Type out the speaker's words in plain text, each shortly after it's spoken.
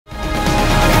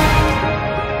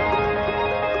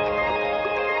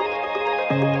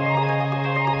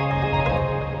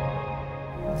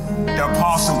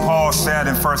said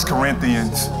in 1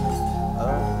 Corinthians.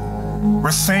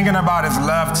 We're singing about his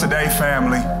love today,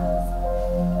 family.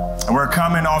 And we're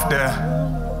coming off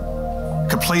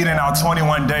completing our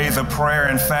 21 days of prayer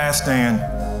and fasting.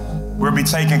 We'll be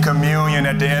taking communion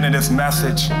at the end of this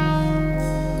message.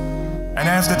 And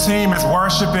as the team is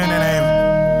worshiping,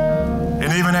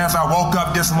 and even as I woke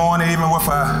up this morning, even with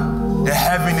the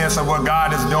heaviness of what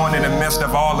God is doing in the midst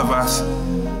of all of us,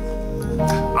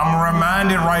 I'm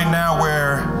reminded right now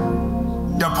where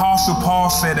the Apostle Paul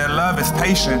said that love is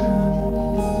patient.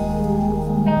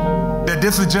 That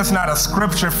this is just not a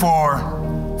scripture for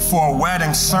a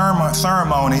wedding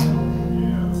ceremony,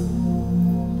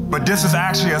 but this is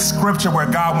actually a scripture where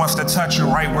God wants to touch you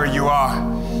right where you are.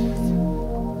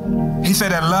 He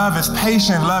said that love is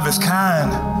patient, love is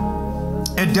kind.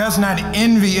 It does not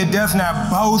envy, it does not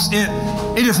boast, it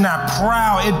is not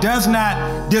proud, it does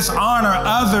not dishonor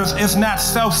others, it's not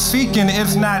self-seeking,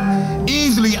 it's not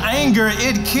easily angered,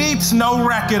 it keeps no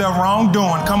record of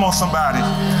wrongdoing. Come on, somebody.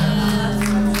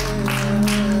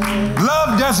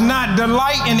 Love does not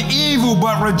delight in evil,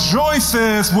 but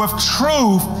rejoices with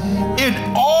truth. It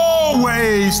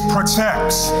always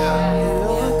protects.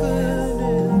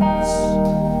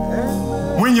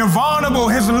 When you're vulnerable,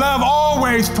 his love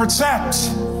always protects.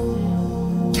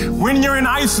 When you're in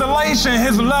isolation,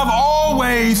 his love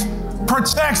always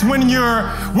protects. When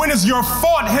it's your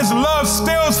fault, his love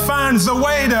still finds a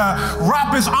way to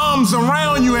wrap his arms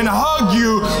around you and hug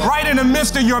you right in the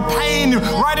midst of your pain,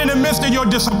 right in the midst of your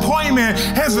disappointment.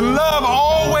 His love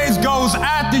always goes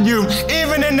after you.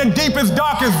 Even in the deepest,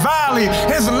 darkest valley,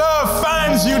 his love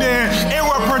finds you there. It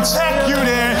will protect you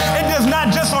there. It does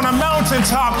not just on a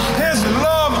mountaintop. His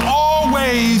love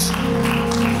always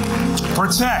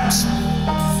protects.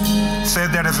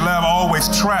 Said that his love always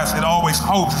trusts, it always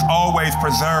hopes, always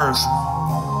preserves.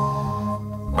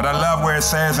 But I love where it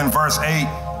says in verse 8,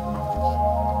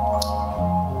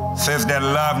 says that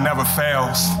love never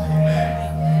fails.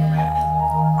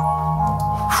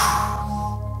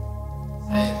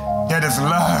 That is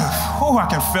love. Oh, I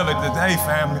can feel it today,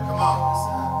 family.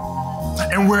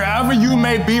 And wherever you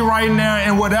may be right now,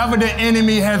 and whatever the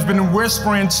enemy has been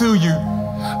whispering to you,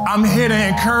 I'm here to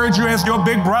encourage you as your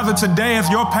big brother today, as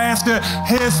your pastor.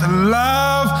 His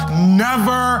love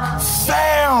never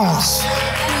fails.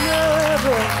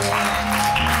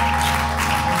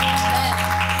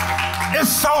 It's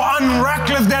so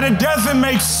unreckless that it doesn't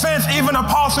make sense. Even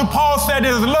Apostle Paul said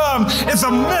his love is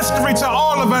a mystery to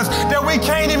all of us, that we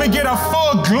can't even get a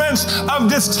full glimpse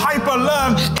of this type of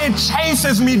love. It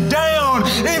chases me down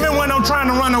even when I'm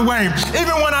trying to run away,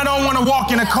 even when I don't want to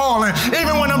walk in a calling,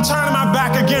 even when I'm turning my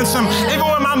back against him, even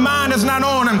when my mind is not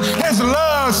on him. His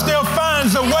love still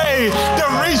finds a way to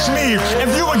reach me.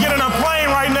 If you would get in a plane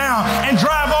right now and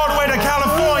drive all the way to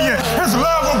California, his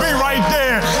love will be right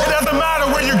there. It doesn't matter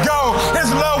where you go. His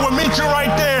love will meet you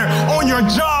right there. On your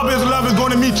job, his love is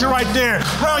going to meet you right there.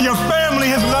 Around your family,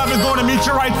 his love is going to meet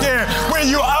you right there. When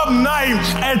you're up night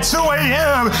at 2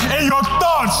 a.m. and your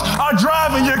thoughts are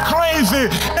driving you crazy,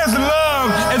 his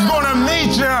love is going to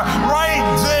meet you right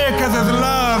there, because his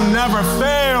love never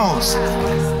fails.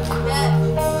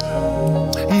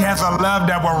 He has a love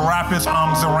that will wrap his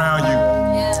arms around you.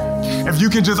 If you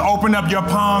can just open up your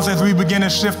palms as we begin to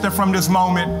shift it from this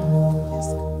moment.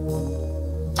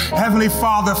 Heavenly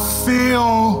Father,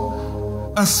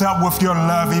 fill us up with your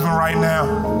love even right now.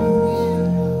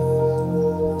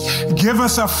 Give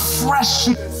us a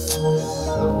freshness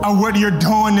of what you're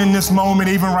doing in this moment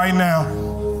even right now.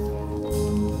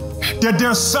 That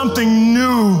there's something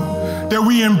new that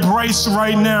we embrace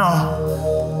right now.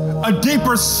 A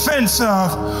deeper sense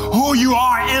of who you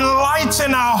are.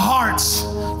 Enlighten our hearts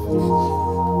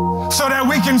so that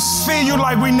we can see you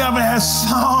like we never have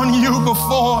seen you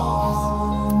before.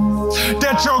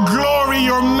 That your glory,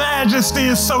 your majesty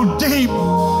is so deep,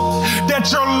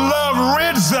 that your love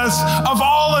rids us of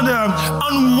all of the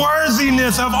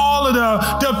unworthiness, of all of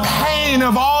the pain,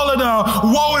 of all of the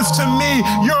woe is to me.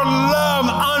 Your love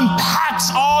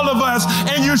unpacks all of us,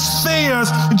 and you see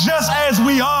us just as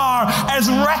we are, as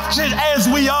wretched as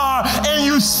we are, and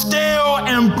you still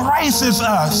embraces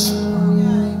us.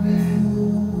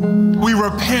 We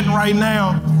repent right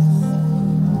now.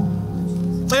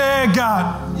 Yeah,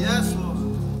 God. Yes,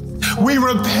 Lord. We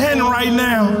repent right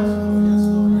now.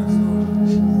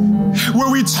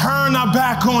 Where we turn our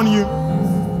back on you.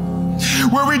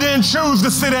 Where we didn't choose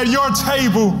to sit at your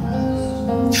table.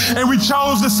 And we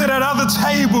chose to sit at other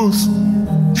tables.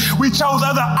 We chose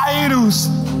other idols.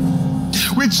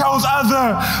 We chose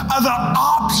other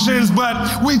options,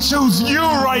 but we choose you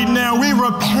right now. We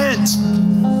repent.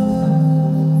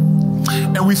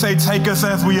 And we say, take us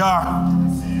as we are.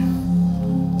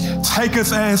 Take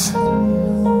us as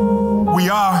we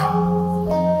are.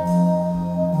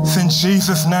 It's in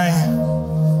Jesus' name.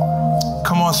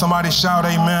 Come on, somebody shout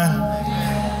amen.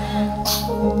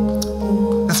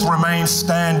 Let's remain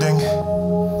standing.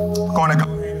 We're going to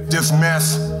go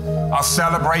dismiss our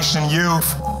celebration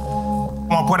youth. We're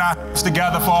going to put our hands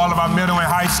together for all of our middle and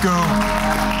high school.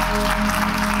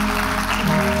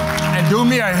 And do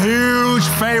me a huge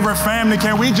favor, family.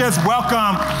 Can we just welcome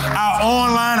our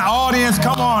online audience?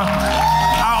 Come on.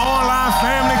 Our online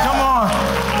family, come on.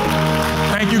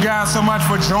 Thank you guys so much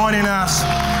for joining us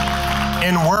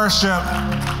in worship.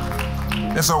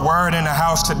 There's a word in the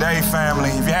house today, family.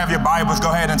 If you have your Bibles,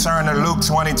 go ahead and turn to Luke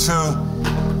 22.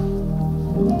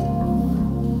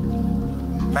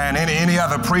 Man, any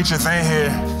other preachers in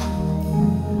here,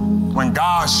 when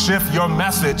God shifts your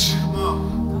message,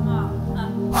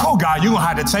 oh, God, you're going to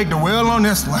have to take the wheel on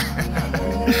this one.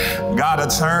 God will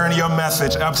turn your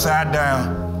message upside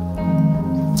down.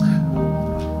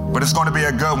 But it's going to be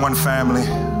a good one, family.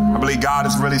 I believe God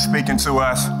is really speaking to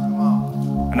us.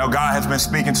 I know God has been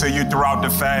speaking to you throughout the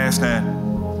fast,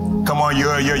 and come on,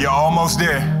 you're almost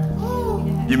there.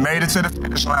 You made it to the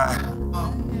finish line.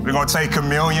 We're going to take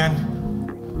communion,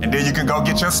 and then you can go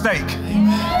get your steak.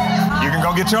 You can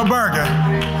go get your burger.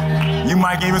 You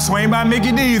might even swing by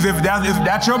Mickey D's if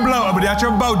that's your blow, but that's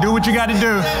your boat. Do what you got to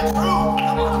do.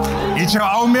 Eat your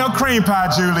oatmeal cream pie,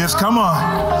 Julius. Come on.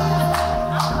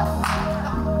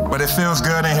 But it feels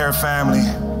good in here, family.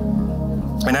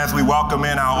 And as we welcome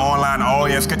in our online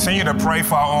audience, continue to pray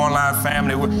for our online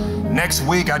family. Next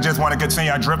week, I just want to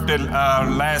continue. I drifted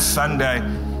last Sunday.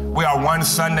 We are one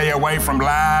Sunday away from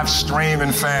live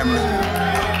streaming, family.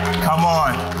 Come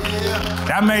on.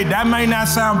 That may not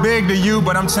sound big to you,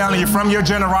 but I'm telling you, from your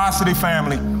generosity,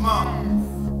 family,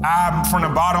 I'm from the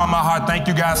bottom of my heart, thank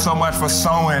you guys so much for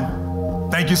sowing.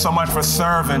 Thank you so much for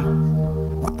serving.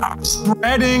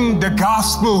 Spreading the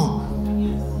gospel.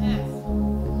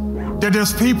 That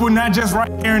there's people not just right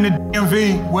here in the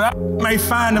DMV, where they may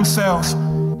find themselves.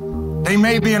 They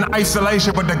may be in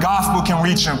isolation, but the gospel can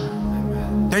reach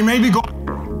them. They may be going,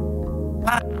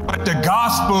 but the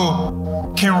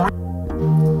gospel can reach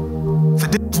them. So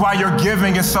this is why your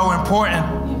giving is so important.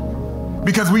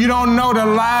 Because we don't know the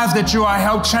lives that you are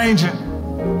help changing.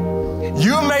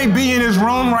 You may be in this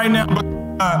room right now, but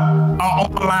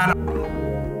online.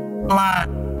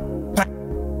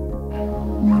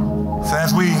 So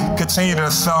as we continue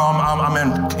to sow, I'm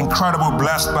incredibly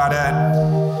blessed by that.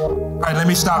 All right, let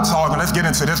me stop talking. Let's get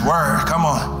into this word. Come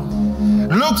on.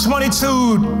 Luke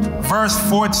 22, verse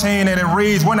 14, and it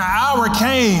reads, when the hour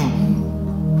came,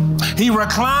 he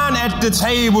reclined at the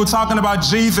table, talking about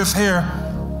Jesus here,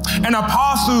 and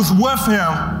apostles with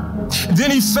him.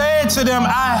 Then he said to them,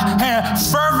 I have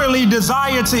fervently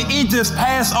desired to eat this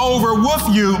Passover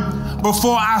with you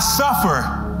before I suffer.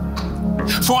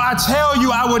 For I tell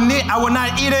you, I will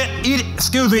not eat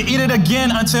it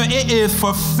again until it is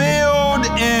fulfilled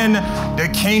in the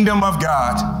kingdom of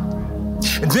God.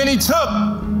 And then he took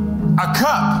a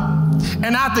cup,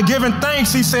 and after giving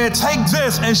thanks, he said, take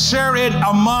this and share it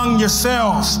among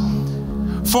yourselves.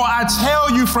 For I tell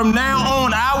you, from now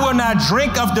on, I will not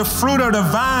drink of the fruit of the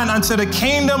vine until the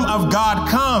kingdom of God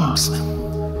comes.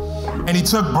 And he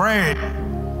took bread,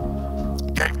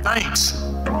 gave thanks.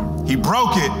 He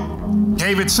broke it,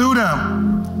 gave it to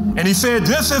them. And he said,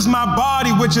 this is my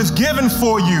body, which is given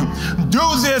for you.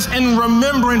 Do this in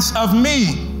remembrance of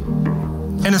me.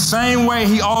 In the same way,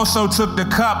 he also took the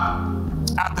cup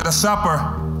after the supper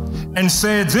and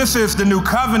said, this is the new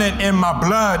covenant in my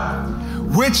blood,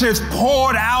 which is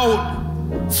poured out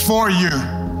for you.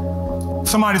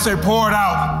 Somebody say, poured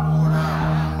out.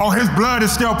 Oh, his blood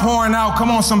is still pouring out. Come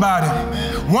on, somebody.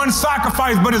 One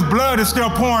sacrifice, but his blood is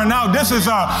still pouring out. This is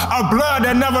a blood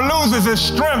that never loses its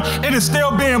strength. It is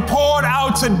still being poured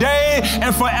out today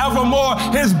and forevermore.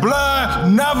 His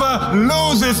blood never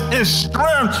loses its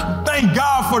strength. Thank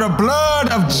God for the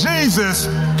blood of Jesus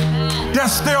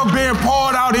that's still being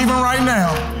poured out even right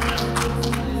now.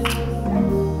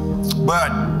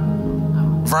 But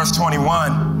verse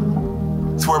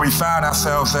 21 is where we find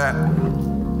ourselves at.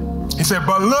 He said,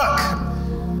 but look,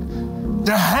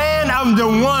 the hand of the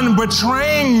one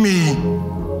betraying me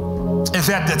is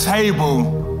at the table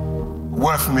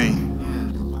with me.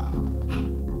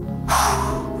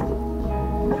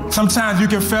 Sometimes you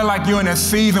can feel like you're in a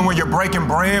season where you're breaking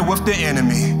bread with the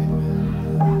enemy.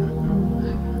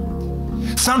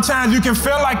 Sometimes you can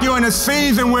feel like you're in a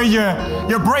season where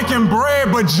you're breaking bread,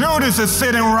 but Judas is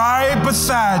sitting right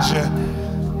beside you.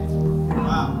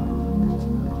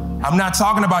 I'm not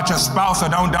talking about your spouse, so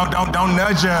don't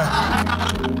nudge her.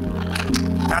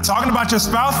 Not talking about your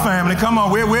spouse family. Come on,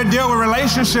 we'll deal with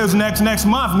relationships next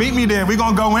month. Meet me there. We're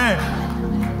going to go in.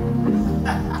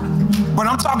 But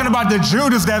I'm talking about the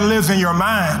Judas that lives in your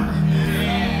mind.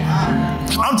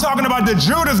 I'm talking about the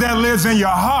Judas that lives in your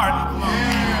heart.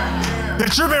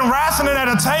 That you've been wrestling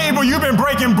at a table, you've been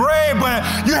breaking bread, but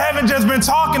you haven't just been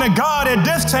talking to God at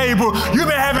this table. You've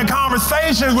been having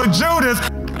conversations with Judas,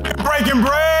 breaking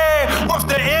bread with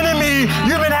the enemy.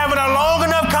 You've been having a long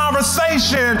enough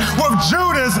conversation with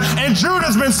Judas, and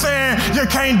Judas been saying, you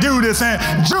can't do this, and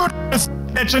Judas is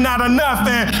saying that you're not enough,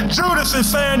 and Judas is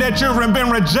saying that you've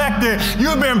been rejected.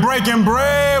 You've been breaking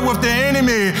bread with the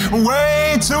enemy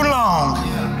way too long.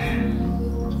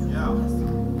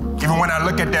 Even when I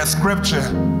look at that scripture,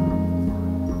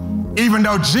 even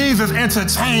though Jesus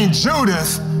entertained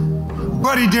Judas,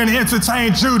 but he didn't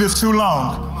entertain Judas too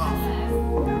long.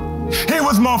 He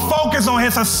was more focused on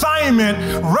his assignment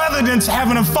rather than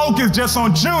having a focus just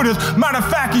on Judas. Matter of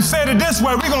fact, he said it this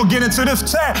way. We're going to get into this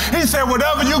text. He said,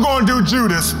 whatever you're going to do,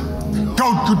 Judas,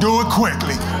 go do it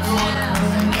quickly.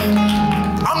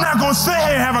 I'm not going to sit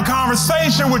here and have a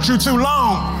conversation with you too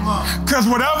long, because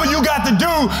whatever you got to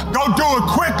do, go do it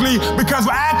quickly, because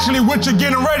actually what you're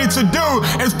getting ready to do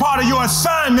is part of your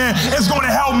assignment. It's going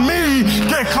to help me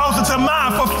get closer to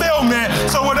my fulfillment.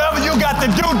 So whatever you got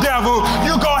to do, devil,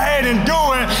 you go ahead and do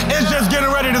it. It's just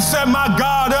getting ready to set my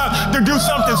God up to do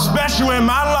something special in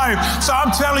my life. So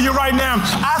I'm telling you right now,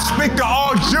 I speak to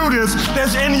all Judas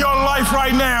that's in your life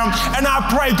right now, and I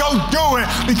pray, go do it,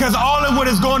 because all of what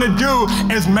it's going to do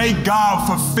is make God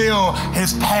fulfill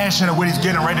his passion of what he's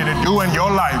getting ready to do in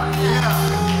your life.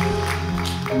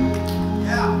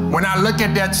 When I look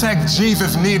at that text,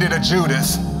 Jesus needed a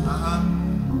Judas.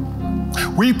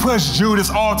 We push Judas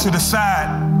all to the side,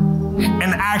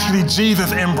 and actually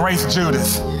Jesus embraced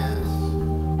Judas.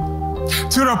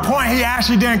 To the point he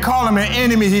actually didn't call him an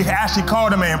enemy, he actually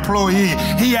called him an employee.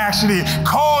 He actually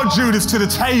called Judas to the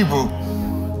table.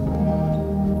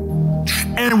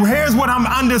 And here's what I'm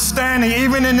understanding,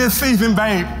 even in this season,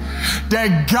 babe,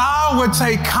 that God would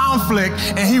take conflict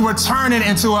and he would turn it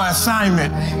into an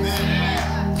assignment.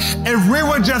 Amen. If we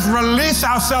would just release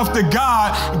ourselves to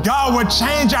God, God would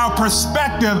change our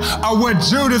perspective of what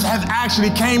Judas has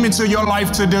actually came into your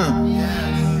life to do. Yes.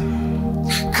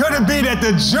 Could it be that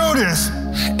the Judas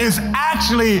is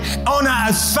actually on an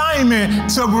assignment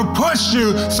to push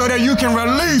you so that you can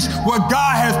release what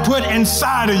God has put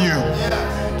inside of you?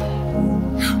 Yes.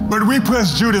 But we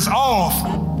pushed Judas off,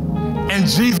 and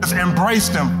Jesus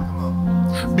embraced him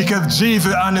because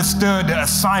Jesus understood the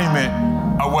assignment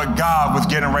of what God was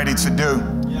getting ready to do.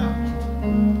 Yeah.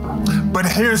 But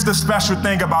here's the special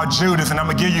thing about Judas, and I'm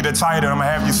going to give you the title. I'm going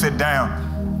to have you sit down.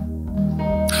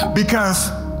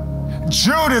 Because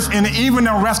Judas and even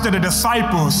the rest of the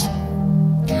disciples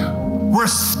were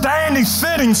sitting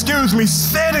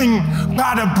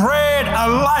by the bread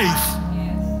of life.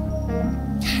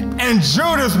 And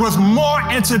Judas was more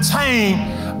entertained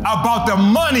about the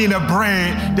money and the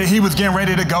bread that he was getting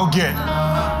ready to go get.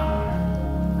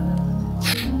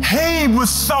 He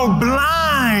was so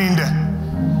blind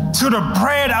to the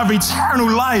bread of eternal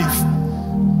life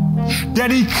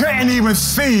that he couldn't even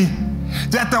see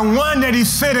that the one that he's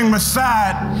sitting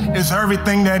beside is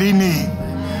everything that he needs.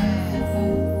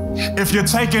 If you're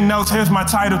taking notes, here's my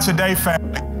title today,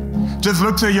 family. Just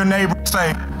look to your neighbor and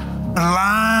say,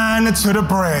 blind to the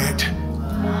bread.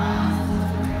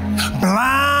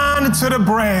 Blind to the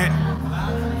bread.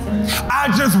 I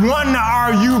just wonder,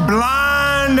 are you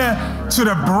blind to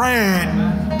the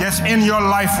bread that's in your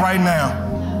life right now?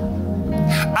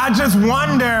 I just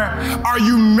wonder, are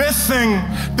you missing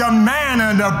the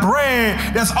manna, the bread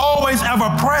that's always ever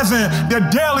present, the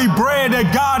daily bread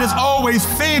that God is always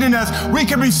feeding us? We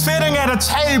can be sitting at a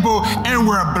table and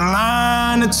we're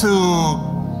blind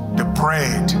to the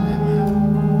bread.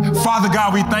 Father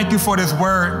God, we thank you for this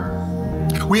word.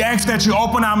 We ask that you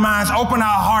open our minds, open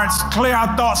our hearts, clear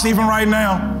our thoughts even right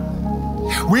now.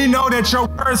 We know that your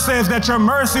word says that your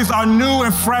mercies are new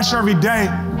and fresh every day,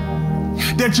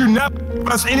 that you never give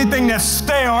us anything that's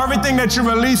stale. Everything that you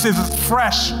release is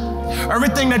fresh.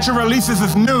 Everything that you release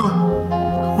is new.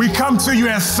 We come to you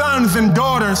as sons and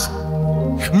daughters.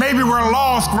 Maybe we're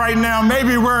lost right now.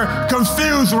 Maybe we're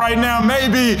confused right now.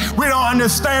 Maybe we don't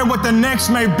understand what the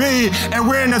next may be. And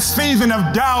we're in a season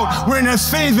of doubt. We're in a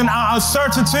season of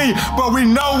uncertainty. But we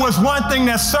know what's one thing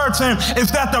that's certain is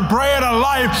that the bread of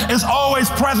life is always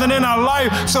present in our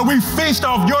life. So we feast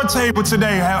off your table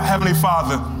today, Heavenly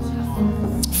Father.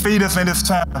 Feed us in this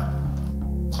time.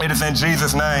 It is in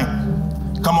Jesus' name.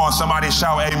 Come on, somebody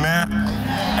shout amen.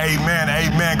 Amen,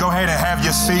 amen. Go ahead and have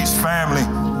your seats, family.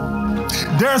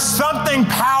 There's something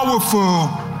powerful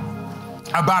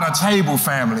about a table,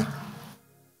 family.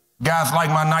 Guys, like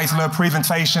my nice little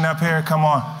presentation up here? Come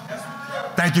on.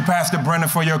 Thank you, Pastor Brendan,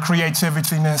 for your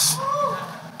creativity-ness.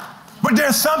 But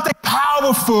there's something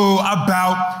powerful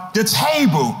about the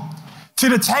table. See,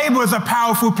 the table is a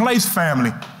powerful place,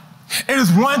 family. It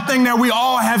is one thing that we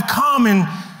all have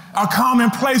a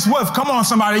common place with. Come on,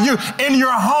 somebody. You in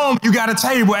your home, you got a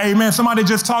table. Amen. Somebody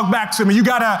just talked back to me. You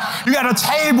got a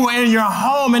table in your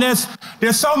home, and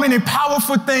there's so many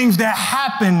powerful things that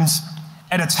happens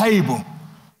at a table.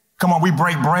 Come on, we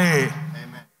break bread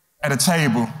at a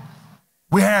table.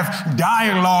 We have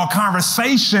dialogue,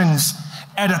 conversations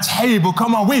at a table.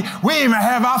 Come on, we even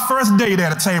have our first date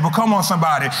at a table. Come on,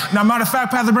 somebody. Now, matter of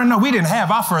fact, Pastor Brendan, no, we didn't have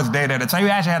our first date at a table. We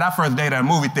actually had our first date at a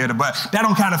movie theater, but that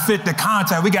don't kind of fit the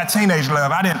context. We got teenage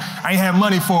love. I ain't have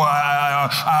money for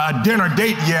a dinner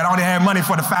date yet. I only had money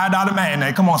for the $5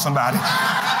 matinee. Come on, somebody.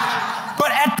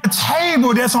 But at the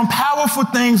table, there's some powerful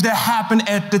things that happen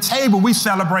at the table. We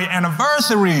celebrate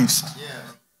anniversaries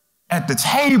at the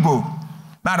table.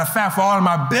 Matter of fact, for all of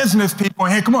my business people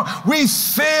in here, come on, we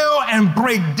seal and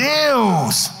break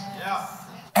deals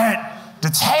at the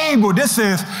table.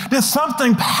 There's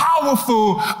something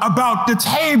powerful about the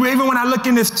table. Even when I look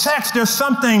in this text, there's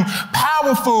something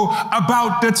powerful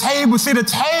about the table. See, the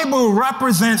table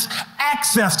represents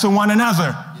access to one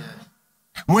another.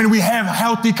 When we have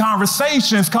healthy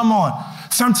conversations, come on,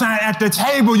 sometimes at the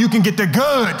table you can get the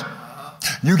good,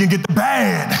 you can get the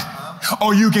bad,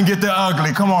 or you can get the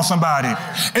ugly. Come on, somebody.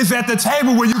 It's at the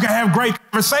table where you can have great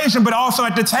conversation, but also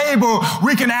at the table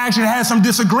we can actually have some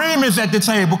disagreements at the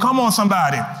table. Come on,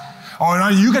 somebody.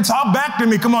 Or you can talk back to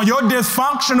me. Come on, your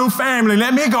dysfunctional family.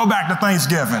 Let me go back to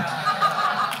Thanksgiving.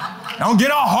 Don't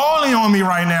get all holy on me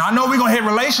right now. I know we're going to hit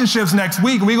relationships next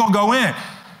week, and we're going to go in.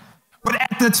 But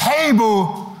at the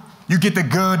table, you get the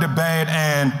good, the bad,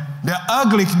 and the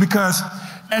ugly, because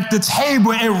at the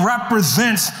table, it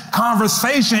represents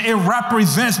conversation. It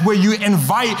represents where you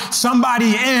invite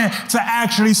somebody in to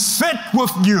actually sit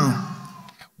with you,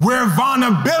 where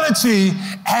vulnerability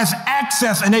has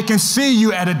access and they can see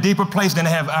you at a deeper place than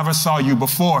they have ever saw you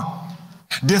before.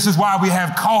 This is why we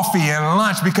have coffee and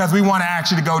lunch, because we want to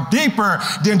actually go deeper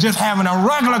than just having a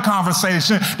regular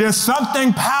conversation. There's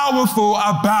something powerful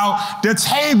about the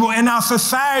table in our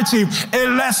society. It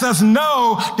lets us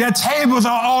know that tables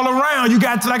are all around. You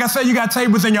got, like I said, you got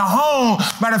tables in your home.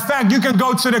 Matter of fact, you can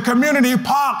go to the community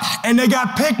park and they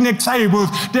got picnic tables.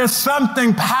 There's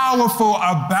something powerful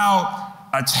about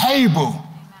a table.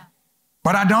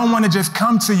 But I don't want to just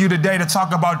come to you today to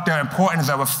talk about the importance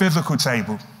of a physical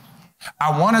table.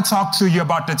 I want to talk to you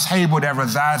about the table that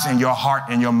resides in your heart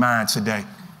and your mind today.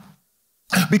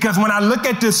 Because when I look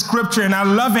at this scripture, and I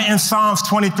love it in Psalms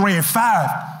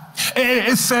 23:5,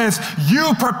 it says,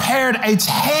 you prepared a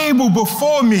table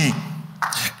before me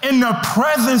in the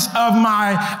presence of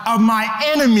my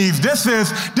enemies.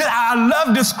 I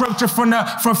love this scripture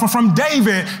from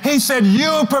David. He said,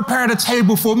 you prepared a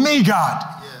table for me,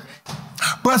 God.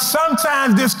 But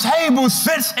sometimes this table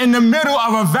sits in the middle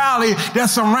of a valley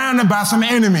that's surrounded by some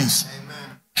enemies.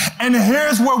 Amen. And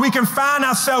here's where we can find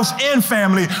ourselves in,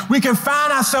 family. We can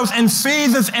find ourselves in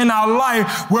seasons in our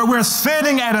life where we're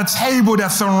sitting at a table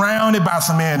that's surrounded by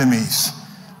some enemies.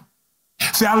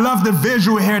 See, I love the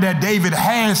visual here that David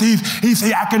has.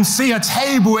 I can see a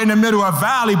table in the middle of a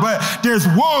valley, but there's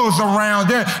wolves around.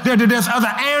 There's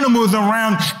other animals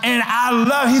around. And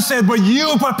he said, but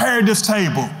you prepared this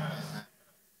table.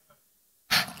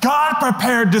 God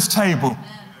prepared this table.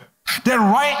 That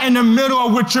right in the middle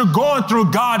of what you're going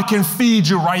through, God can feed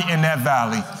you right in that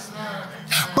valley.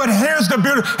 But here's the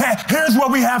beauty. Here's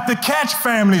what we have to catch,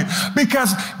 family,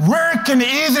 because we can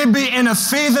easily be in a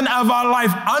season of our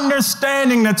life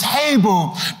understanding the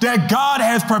table that God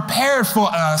has prepared for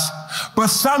us, but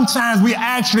sometimes we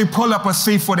actually pull up a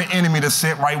seat for the enemy to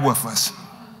sit right with us.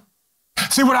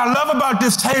 See, what I love about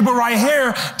this table right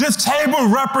here, this table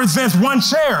represents one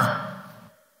chair.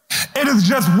 It is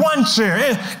just one chair.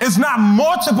 It's not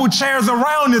multiple chairs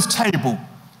around this table.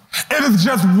 It is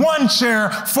just one chair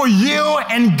for you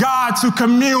and God to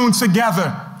commune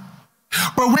together.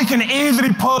 But we can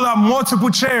easily pull up multiple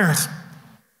chairs.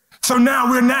 So now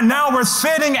we're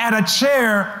sitting at a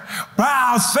chair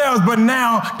by ourselves, but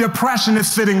now depression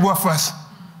is sitting with us.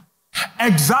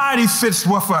 Anxiety sits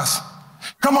with us.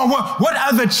 Come on, what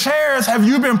other chairs have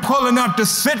you been pulling up to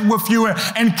sit with you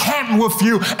and camp with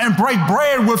you and break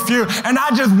bread with you? And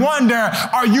I just wonder,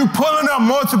 are you pulling up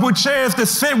multiple chairs to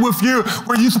sit with you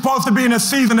where you're supposed to be in a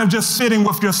season of just sitting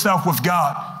with yourself with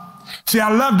God? See,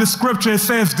 I love the scripture. It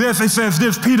says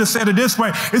this. Peter said it this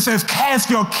way. It says, cast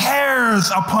your cares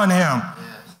upon him.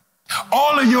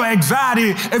 All of your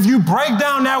anxiety, if you break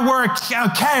down that word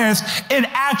cast, it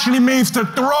actually means to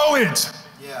throw it.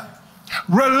 Yeah.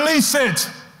 Release it,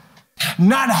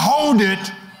 not hold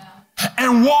it,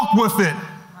 and walk with it.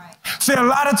 Right. See, a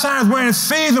lot of times we're in a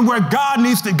season where God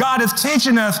is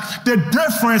teaching us the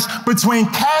difference between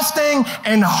casting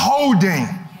and holding.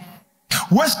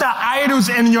 What's the idols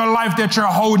in your life that you're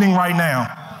holding right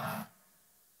now?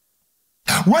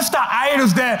 What's the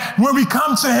idols that when we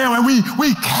come to him and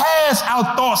we cast our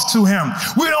thoughts to him?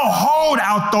 We don't hold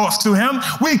our thoughts to him.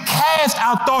 We cast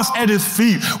our thoughts at his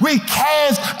feet. We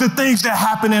cast the things that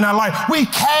happen in our life. We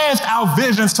cast our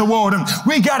visions toward him.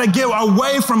 We got to get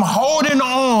away from holding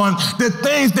on the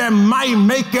things that might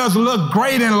make us look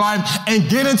great in life and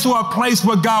get into a place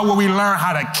with God where we learn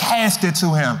how to cast it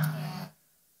to him.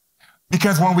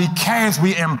 Because when we cast,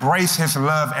 we embrace his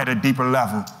love at a deeper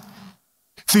level.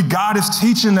 See, God is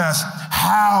teaching us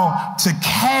how to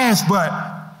cast, but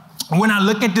when I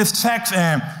look at this text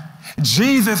and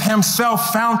Jesus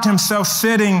himself found himself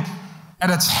sitting at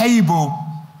a table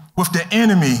with the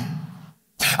enemy,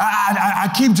 I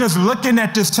keep just looking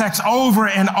at this text over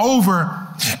and over.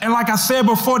 And like I said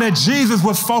before, that Jesus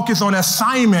was focused on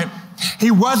assignment.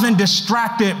 He wasn't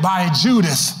distracted by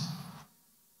Judas.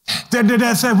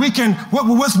 That said,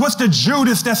 what's the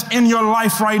Judas that's in your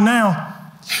life right now?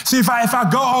 See, if I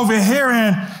go over here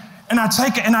and I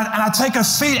take a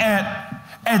seat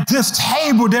at this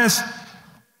table,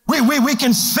 we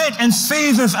can sit in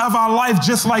seasons of our life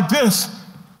just like this,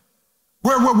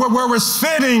 where we're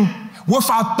sitting with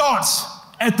our thoughts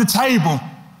at the table.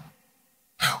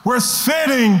 We're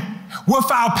sitting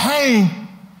with our pain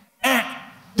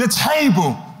at the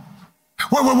table.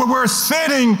 We're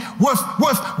sitting with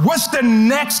what's the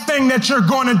next thing that you're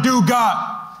going to do,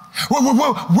 God?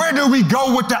 Where do we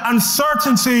go with the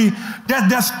uncertainty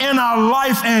that's in our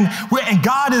life? And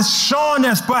God is showing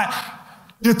us, but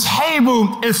the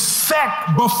table is set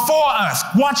before us.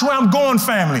 Watch where I'm going,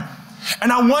 family.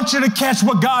 And I want you to catch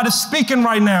what God is speaking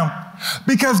right now,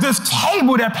 because this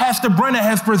table that Pastor Brennan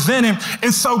has presented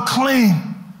is so clean.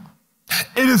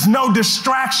 It is no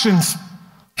distractions.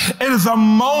 It is a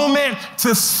moment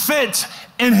to sit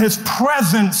in his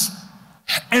presence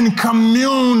and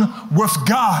commune with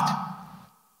God.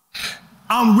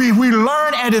 We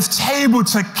learn at his table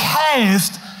to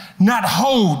cast, not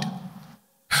hold.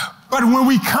 But when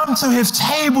we come to his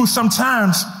table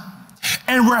sometimes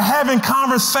and we're having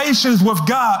conversations with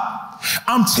God,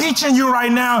 I'm teaching you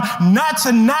right now I'm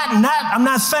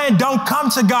not saying don't come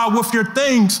to God with your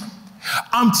things.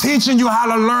 I'm teaching you how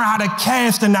to learn how to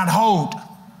cast and not hold.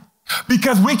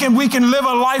 Because we can live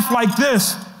a life like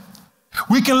this.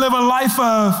 We can live a life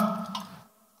of,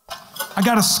 I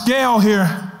got a scale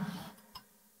here,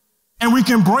 and we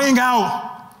can bring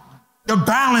out the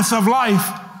balance of life.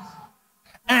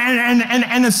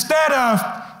 And instead of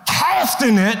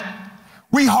casting it,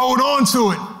 we hold on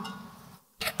to it.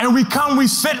 And we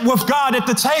sit with God at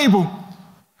the table.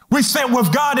 We sit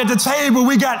with God at the table.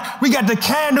 We got the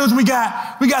candles. We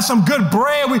got some good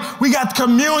bread. We got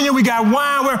communion. We got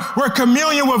wine. We're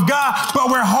communion with God, but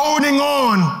we're holding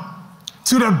on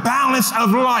to the balance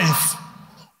of life.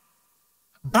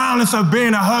 Balance of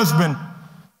being a husband.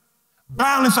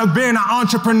 Balance of being an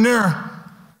entrepreneur.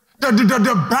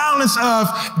 The balance of,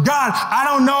 God, I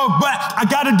don't know, but I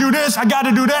got to do this. I got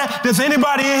to do that. Does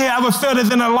anybody in here ever feel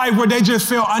this in their life where they just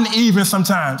feel uneven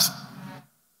sometimes?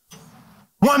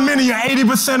 1 minute you're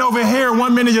 80% over here,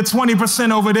 1 minute you're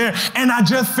 20% over there, and I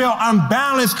just feel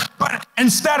unbalanced. But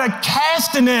instead of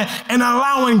casting it and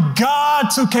allowing God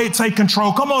to take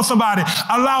control, come on somebody,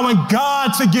 allowing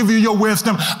God to give you your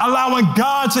wisdom, allowing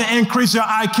God to increase your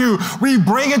IQ, we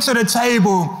bring it to the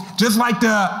table just like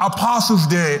the apostles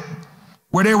did,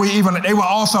 where they were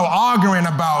also arguing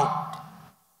about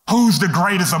who's the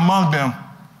greatest among them.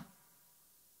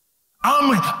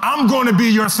 I'm going to be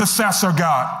your successor,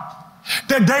 God.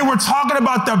 That they were talking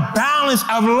about the balance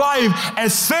of life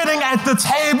as sitting at the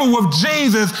table with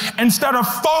Jesus. Instead of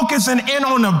focusing in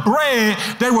on the bread,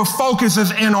 they were focusing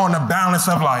in on the balance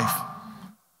of life.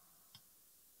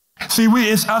 See,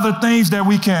 it's other things that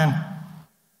we can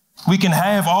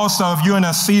have also if you're in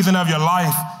a season of your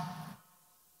life.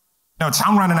 No,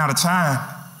 I'm running out of time.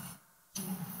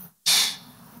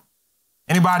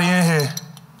 Anybody in here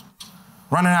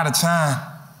running out of time?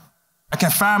 I can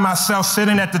find myself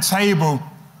sitting at the table.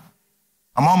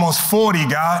 I'm almost 40,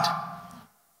 God.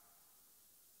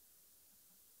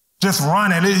 Just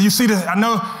running. You see this? I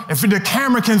know if the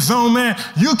camera can zoom in,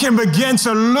 you can begin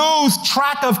to lose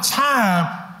track of time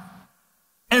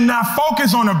and not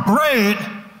focus on the bread,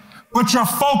 but you're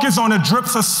focused on the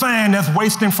drips of sand that's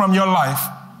wasting from your life.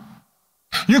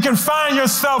 You can find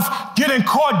yourself getting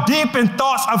caught deep in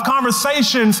thoughts of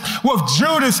conversations with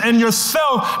Judas and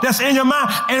yourself that's in your mind.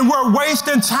 And we're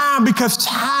wasting time because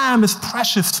time is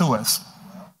precious to us.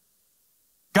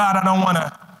 God, I don't want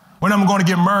to, when I'm going to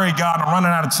get married, God, I'm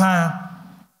running out of time.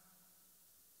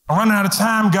 I'm running out of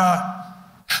time, God.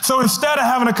 So instead of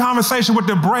having a conversation with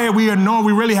the bread, we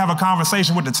really have a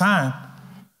conversation with the time.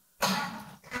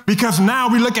 Because now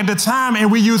we look at the time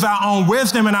and we use our own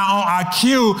wisdom and our own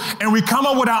IQ and we come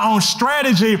up with our own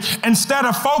strategy instead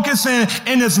of focusing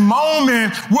in this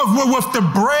moment with the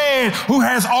bread who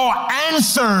has all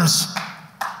answers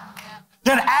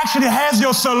that actually has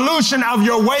your solution of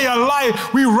your way of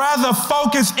life. We rather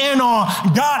focus in on,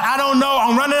 God, I don't know,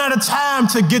 I'm running out of time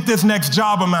to get this next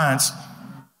job of mine.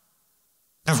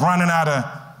 I'm running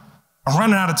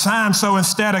out of time. So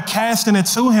instead of casting it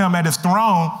to him at his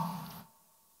throne,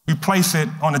 we place it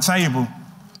on the table.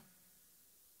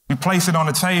 We place it on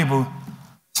the table.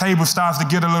 Table starts to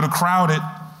get a little crowded.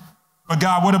 But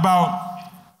God, what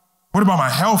about my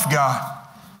health, God?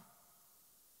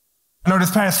 I know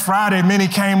this past Friday, many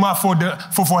came up for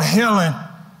healing.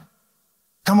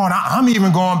 Come on, I'm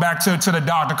even going back to the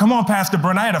doctor. Come on, Pastor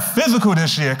Brent, I had a physical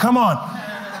this year. Come on.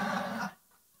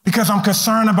 Because I'm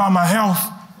concerned about my health.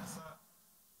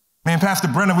 Me and Pastor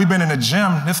Brennan, we've been in the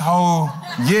gym this whole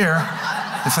year.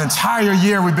 This entire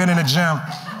year we've been in the gym.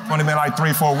 It's only been like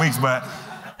 3-4 weeks, but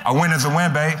a win is a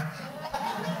win, babe.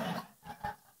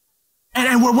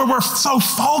 And we're so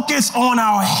focused on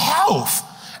our health,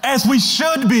 as we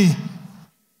should be.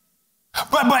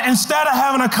 But instead of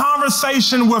having a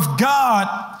conversation with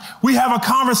God, we have a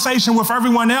conversation with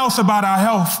everyone else about our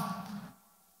health.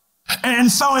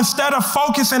 And so instead of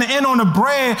focusing in on the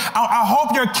bread, I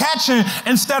hope you're catching,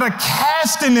 instead of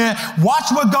casting it,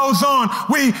 watch what goes on.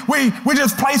 We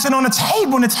just place it on the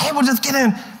table, and the table just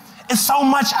it's so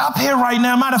much up here right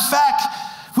now. Matter of fact,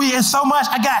 it's so much.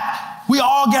 We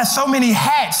all got so many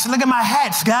hats. Look at my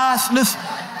hats, guys. Listen.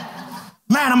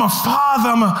 Man, I'm a father,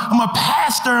 I'm a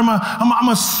pastor, I'm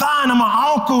a son, I'm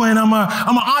an uncle, and I'm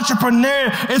an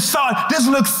entrepreneur. This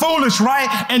looks foolish, right?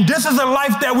 And this is a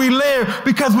life that we live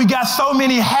because we got so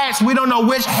many hats, we don't know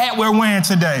which hat we're wearing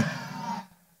today.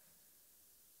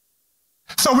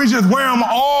 So we just wear them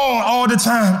all the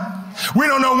time. We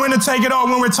don't know when to take it off.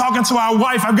 When we're talking to our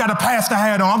wife, I've got a pastor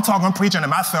hat on. I'm preaching to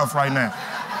myself right now.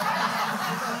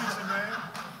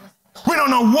 We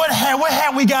don't know what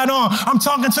hat we got on. I'm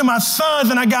talking to my sons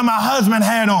and I got my husband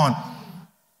hat on.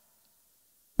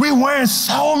 We're wearing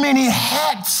so many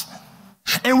hats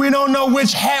and we don't know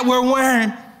which hat we're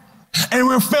wearing. And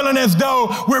we're feeling as though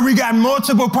we got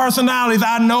multiple personalities.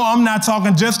 I know I'm not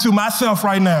talking just to myself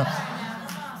right now.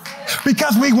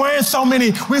 Because we're wearing so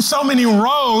many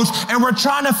roles and we're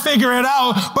trying to figure it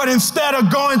out. But instead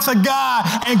of going to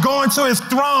God and going to his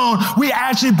throne, we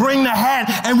actually bring the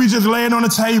hat and we just lay it on the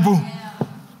table.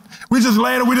 We just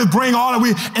lay it, we just bring all of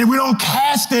it, and we don't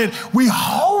cast it, we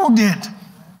hold it.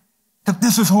 Because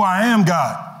this is who I am,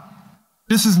 God.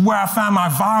 This is where I find my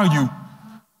value.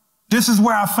 This is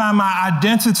where I find my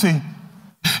identity.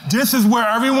 This is where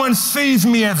everyone sees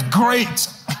me as great.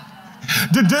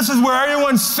 This is where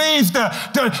everyone sees the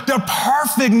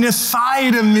perfectness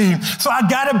side of me. So I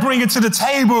got to bring it to the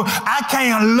table. I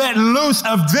can't let loose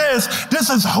of this. This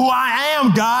is who I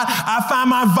am, God. I find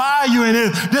my value in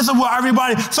it. This is what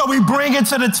everybody, so we bring it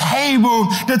to the table.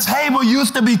 The table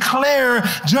used to be clear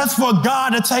just for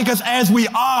God to take us as we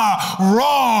are,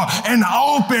 raw and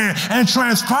open and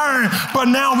transparent. But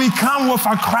now we come with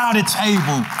a crowded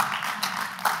table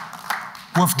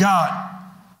with God.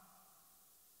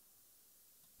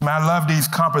 Man, I love these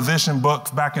composition books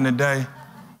back in the day.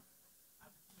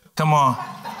 Come on.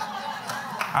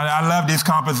 I love these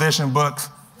composition books.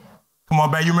 Come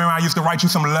on, babe. You remember I used to write you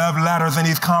some love letters in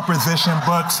these composition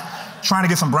books? Trying to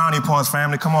get some brownie points,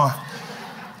 family. Come on.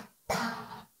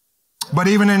 But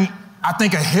even in, I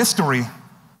think of history,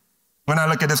 when I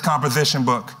look at this composition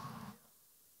book.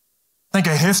 Think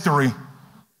of history,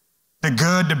 the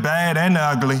good, the bad, and the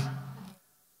ugly.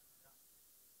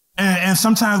 And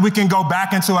sometimes we can go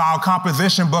back into our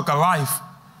composition book of life.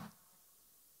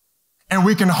 And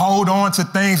we can hold on to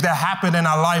things that happened in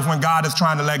our life when God is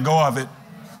trying to let go of it.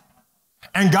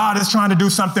 And God is trying to do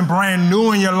something brand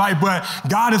new in your life, but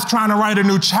God is trying to write a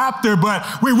new chapter, but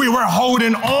we were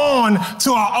holding on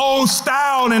to our old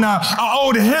style and our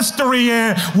old history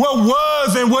and what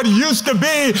was and what used to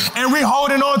be, and we're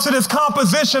holding on to this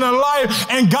composition of life,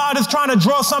 and God is trying to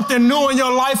draw something new in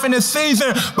your life in this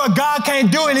season, but God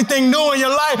can't do anything new in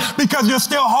your life because you're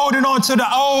still holding on to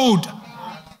the old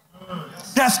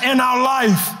that's in our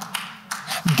life.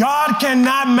 God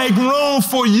cannot make room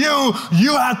for you.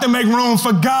 You have to make room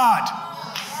for God.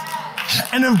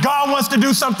 And if God wants to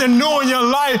do something new in your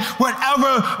life,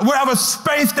 whatever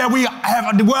space that we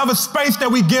have, whatever space that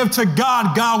we give to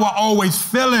God, God will always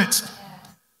fill it.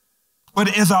 But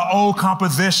it is our old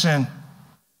composition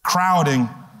crowding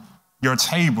your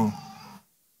table.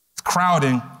 It's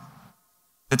crowding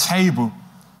the table.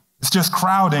 It's just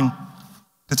crowding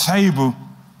the table.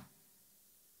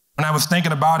 When I was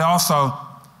thinking about it also,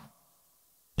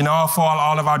 you know, for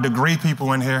all of our degree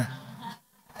people in here,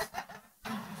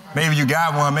 maybe you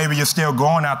got one, maybe you're still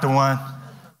going after one.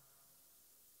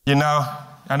 You know,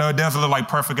 I know it doesn't look like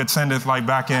perfect attendance like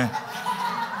back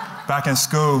in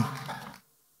school.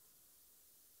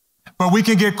 But we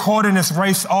can get caught in this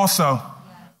race also.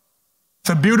 It's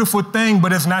a beautiful thing,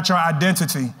 but it's not your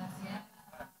identity.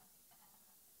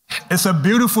 It's a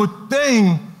beautiful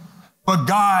thing, but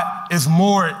God is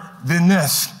more than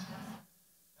this.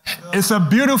 It's a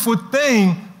beautiful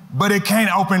thing, but it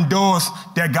can't open doors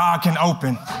that God can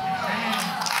open.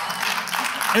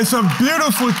 It's a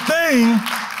beautiful thing,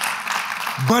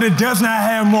 but it does not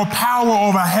have more power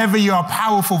over a heavy or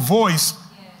powerful voice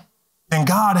than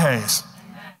God has.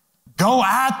 Go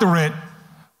after it,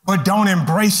 but don't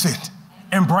embrace it.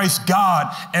 Embrace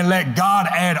God and let God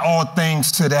add all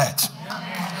things to that.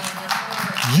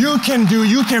 You can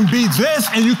be this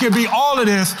and you can be all of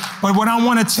this, but what I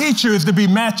want to teach you is to be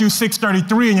Matthew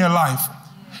 6:33 in your life.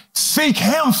 Seek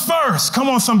him first. Come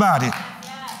on, somebody.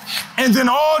 And then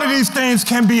all of these things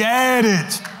can be added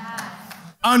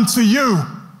unto you.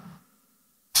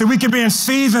 So we can be in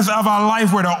seasons of our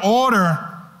life where the order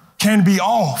can be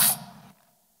off.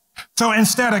 So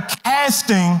instead of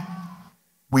casting,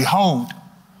 we hold.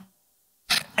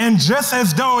 And just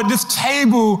as though this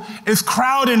table is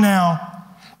crowded now,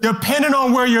 depending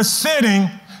on where you're sitting,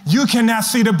 you cannot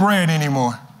see the bread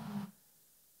anymore.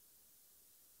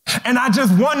 And I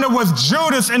just wonder, was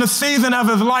Judas in a season of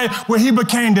his life where he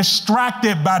became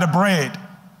distracted by the bread?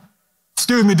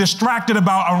 Distracted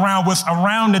around what's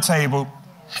around the table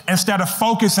instead of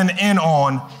focusing in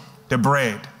on the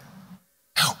bread.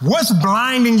 What's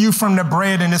blinding you from the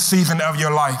bread in this season of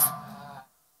your life?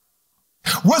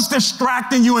 What's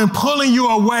distracting you and pulling you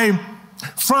away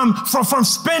from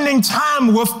spending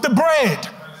time with the bread?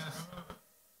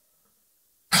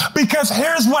 Because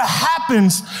here's what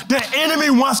happens. The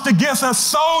enemy wants to get us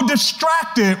so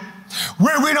distracted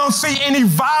where we don't see any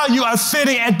value of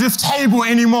sitting at this table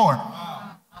anymore.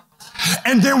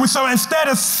 And then so instead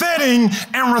of sitting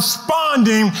and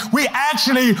responding, we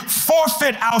actually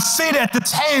forfeit our seat at the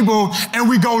table and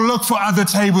we go look for other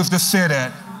tables to sit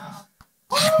at.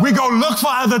 We go look for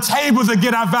other tables to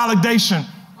get our validation.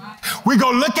 We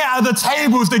go look at other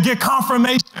tables to get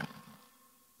confirmation.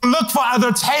 Look for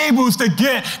other tables to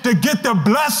get the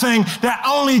blessing that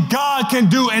only God can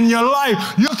do in your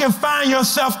life. You can find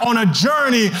yourself on a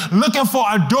journey looking for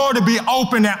a door to be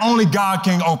open that only God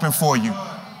can open for you.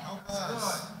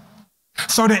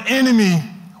 So the enemy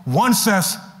wants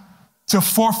us to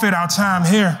forfeit our time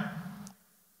here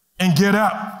and get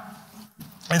up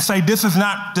and say, this is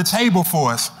not the table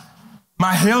for us.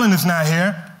 My healing is not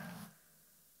here.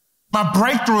 My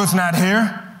breakthrough is not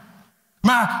here.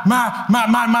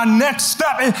 My next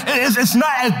step is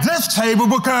not at this table,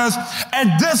 because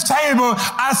at this table,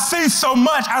 I see so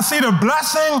much. I see the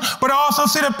blessing, but I also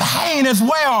see the pain as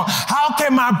well. How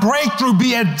can my breakthrough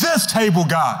be at this table,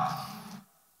 God?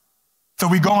 So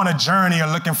we go on a journey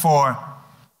of looking for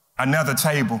another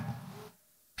table.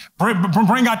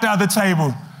 Bring out the other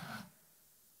table,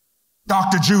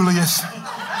 Dr. Julius.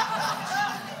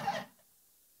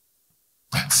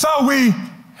 So we,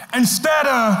 instead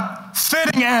of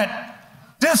sitting at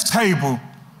this table,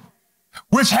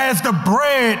 which has the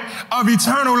bread of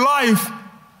eternal life,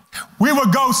 we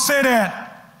would go sit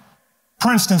at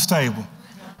Princeton's table.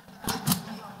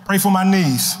 Pray for my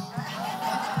knees.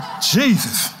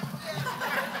 Jesus.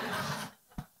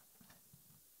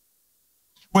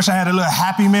 Wish I had a little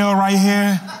Happy Meal right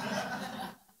here.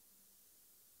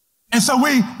 And so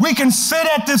we can sit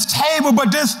at this table,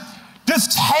 but this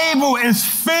table is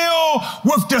filled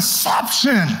with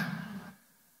deception.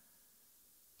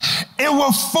 It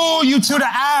will fool you to the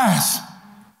eyes,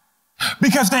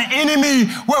 because the enemy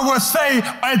will say,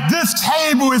 at this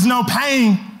table is no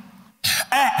pain.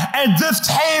 At this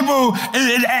table,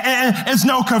 it's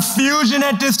no confusion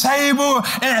at this table.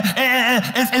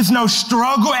 It's no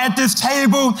struggle at this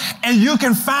table. And you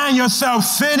can find yourself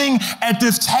sitting at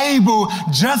this table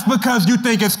just because you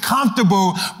think it's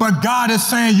comfortable, but God is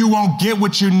saying you won't get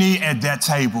what you need at that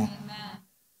table. Amen.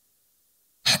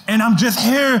 And I'm just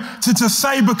here to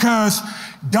say, because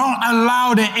don't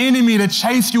allow the enemy to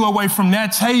chase you away from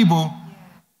that table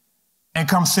and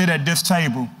come sit at this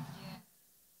table.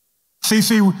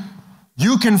 See,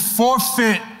 you can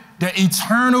forfeit the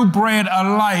eternal bread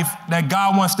of life that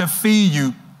God wants to feed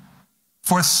you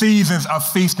for seasons of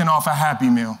feasting off a Happy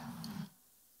Meal.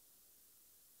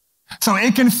 So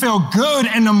it can feel good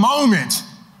in the moment.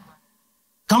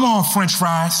 Come on, French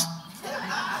fries.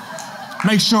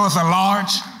 Make sure it's a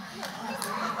large.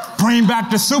 Bring back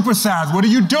the supersize. What are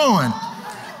you doing?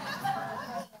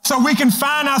 So we can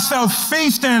find ourselves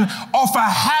feasting off a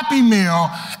Happy Meal,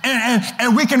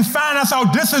 and we can find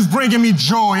ourselves, this is bringing me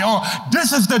joy, or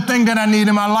this is the thing that I need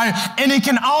in my life. And it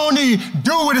can only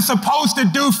do what it's supposed to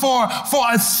do for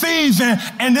a season,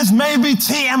 and this may be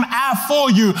TMI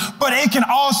for you, but it can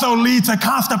also lead to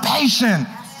constipation.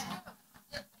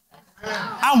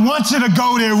 I want you to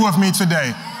go there with me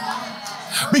today.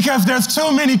 Because there's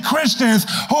too many Christians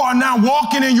who are not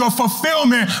walking in your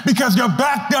fulfillment because you're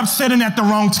backed up sitting at the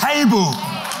wrong table.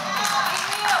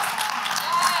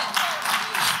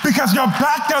 Because you're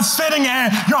backed up sitting at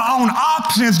your own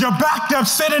options. You're backed up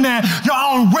sitting at your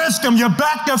own wisdom. You're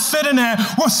backed up sitting at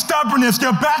with stubbornness.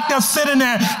 You're backed up sitting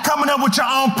at coming up with your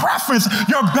own preference.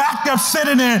 You're backed up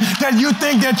sitting at that you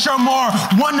think that you're more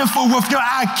wonderful with your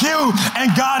IQ. And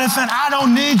God is saying, I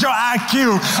don't need your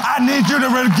IQ. I need you to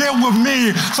get with me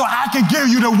so I can give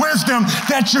you the wisdom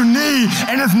that you need.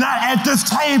 And it's not at this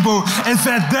table. It's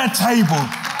at that table.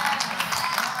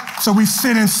 So we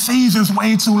sit in seasons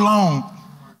way too long,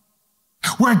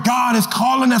 where God is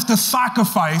calling us to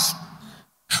sacrifice,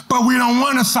 but we don't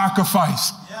want to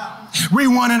sacrifice. Yeah. We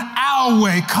want an our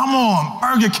way. Come on,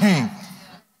 Burger King.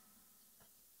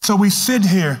 So we sit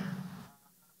here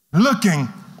looking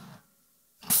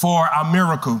for a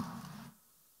miracle,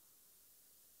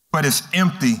 but it's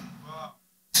empty.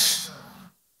 It's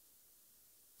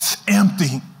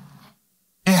empty.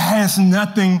 It has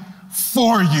nothing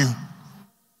for you.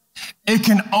 It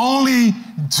can only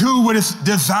do what it's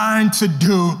designed to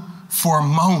do for a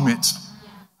moment.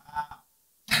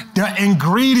 The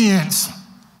ingredients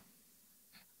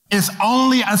is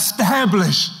only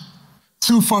established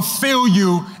to fulfill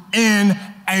you in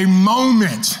a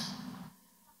moment.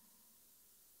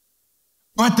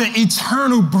 But the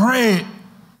eternal bread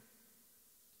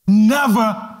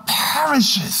never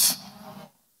perishes.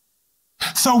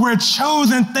 So we're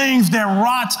choosing things that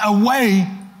rot away,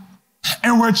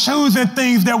 and we're choosing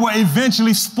things that will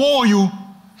eventually spoil you,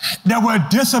 that will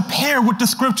disappear. What the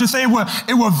scriptures say, it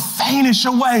will vanish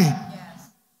away. Yes.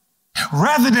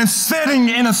 Rather than sitting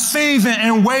in a season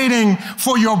and waiting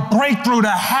for your breakthrough to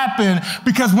happen,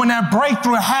 because when that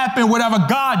breakthrough happens, whatever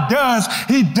God does,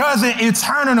 he does it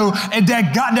eternal, and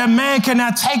that man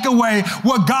cannot take away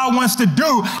what God wants to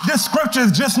do. This scripture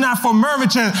is just not for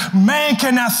Mervyn. Man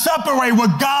cannot separate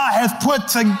what God has put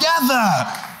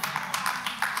together.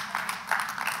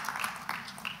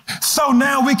 So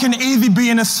now we can easily be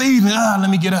in a season. Let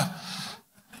me get up.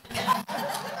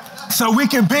 So we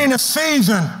can be in a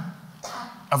season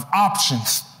of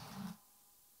options.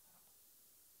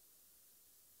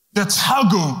 The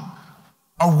toggle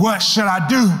of what should I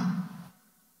do?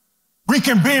 We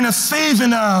can be in a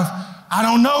season of, I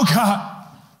don't know, God.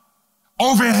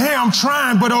 Over here, I'm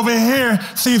trying, but over here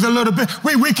seems a little bit.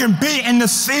 We can be in the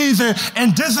season,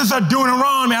 and this is a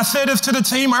Deuteronomy. I said this to the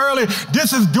team earlier.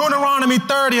 This is Deuteronomy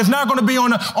 30. It's not going to be on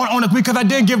because I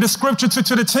didn't give the scripture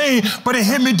to the team, but it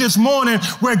hit me this morning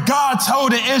where God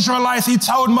told the Israelites, he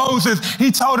told Moses,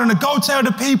 he told them to go tell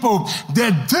the people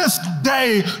that this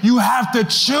day you have to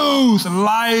choose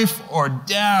life or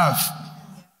death.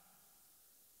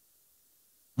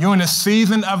 You're in a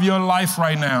season of your life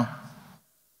right now.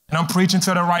 And I'm preaching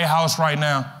to the right house right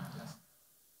now,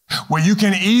 where you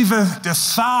can either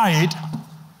decide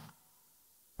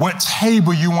what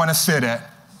table you want to sit at.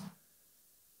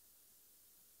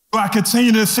 Do I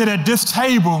continue to sit at this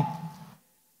table,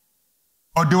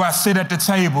 or do I sit at the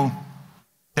table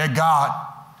that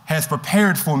God has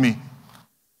prepared for me?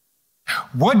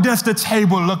 What does the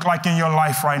table look like in your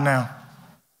life right now?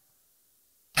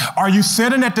 Are you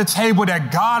sitting at the table that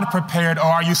God prepared, or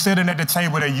are you sitting at the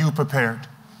table that you prepared?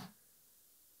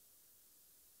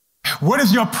 What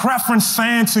is your preference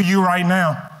saying to you right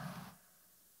now?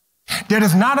 That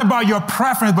is not about your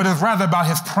preference, but it's rather about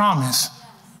his promise.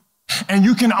 And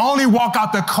you can only walk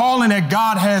out the calling that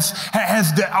God has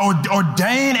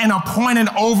ordained and appointed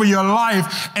over your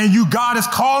life. And God is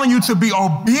calling you to be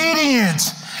obedient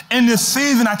in this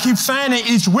season. I keep saying it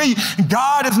each week.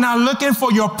 God is not looking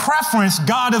for your preference.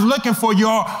 God is looking for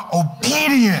your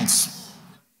obedience.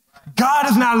 God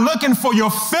is not looking for your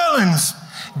feelings.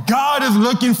 God is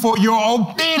looking for your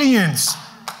obedience.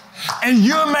 And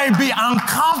you may be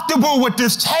uncomfortable with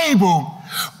this table,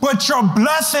 But your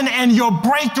blessing and your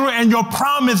breakthrough and your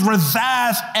promise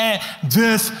resides at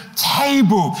this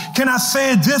table. Can I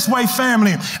say it this way,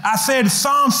 family? I said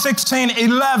Psalm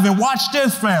 16:11. Watch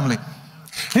this, family.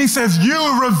 He says,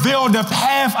 you reveal the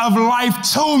path of life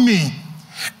to me.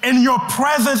 In your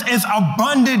presence is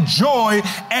abundant joy.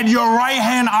 At your right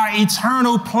hand are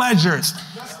eternal pleasures.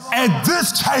 At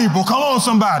this table, come on,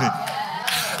 somebody.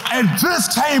 At this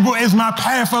table is my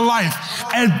path of life.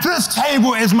 At this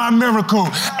table is my miracle.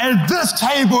 At this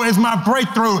table is my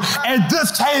breakthrough. At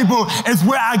this table is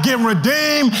where I get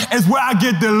redeemed. It's where I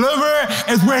get delivered.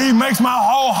 It's where he makes my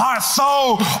whole heart,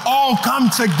 soul all come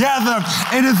together.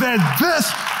 It is at this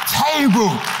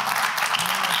table.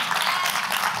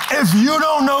 If you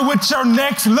don't know what your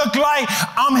next look like,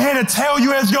 I'm here to tell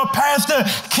you as your pastor,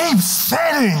 keep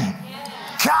sitting.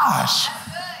 Gosh.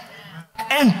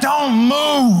 And don't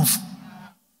move.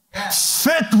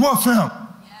 Sit with him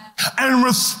and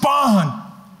respond.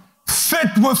 Sit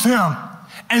with him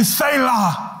and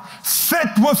Selah. Sit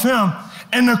with him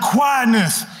in the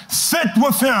quietness. Sit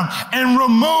with him and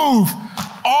remove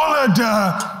all of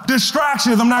the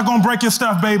distractions. I'm not going to break your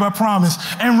stuff, babe, I promise.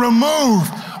 And remove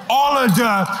all of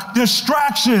the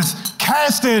distractions.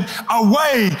 Cast it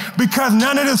away, because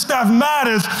none of this stuff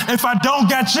matters if I don't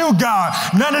got you, God.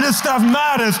 None of this stuff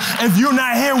matters if you're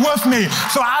not here with me.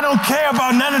 So I don't care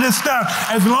about none of this stuff.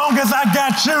 As long as I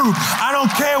got you, I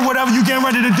don't care whatever you're getting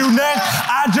ready to do next.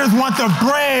 I just want the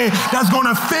bread that's going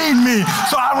to feed me.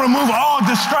 So I remove all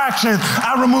distractions.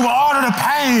 I remove all of the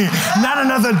pain. Not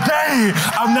another day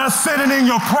of not sitting in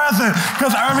your presence,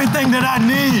 because everything that I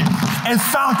need is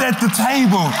found at the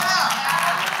table.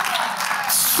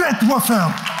 Sit with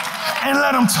him and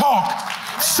let him talk.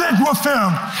 Sit with him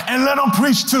and let him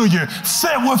preach to you.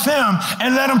 Sit with him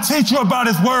and let him teach you about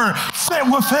his word. Sit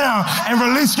with him and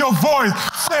release your voice.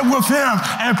 Sit with him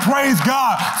and praise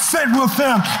God. Sit with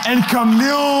him and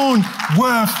commune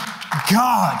with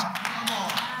God.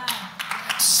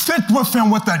 Sit with him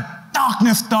with the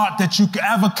darkest thought that you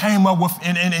ever came up with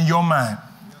in your mind.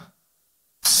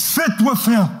 Sit with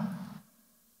him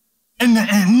in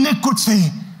the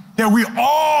iniquity that we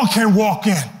all can walk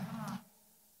in.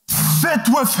 Sit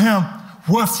with him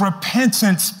with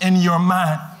repentance in your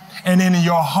mind and in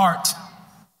your heart.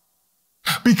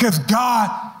 Because God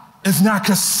is not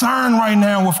concerned right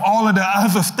now with all of the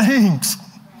other things.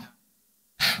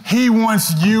 He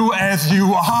wants you as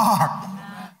you are.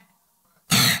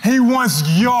 He wants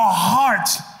your heart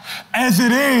as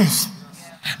it is.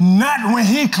 Not when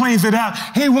he cleans it out.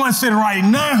 He wants it right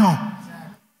now.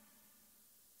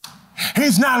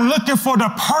 He's not looking for the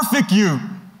perfect you.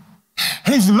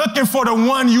 He's looking for the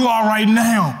one you are right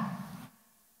now.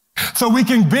 So we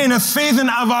can be in a season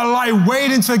of our life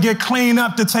waiting to get cleaned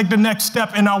up to take the next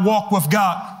step in our walk with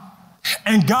God.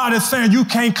 And God is saying, you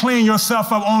can't clean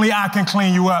yourself up, only I can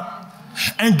clean you up.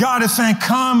 And God is saying,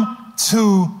 come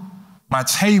to my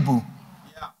table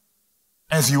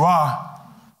as you are.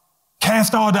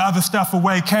 Cast all the other stuff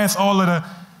away. Cast all of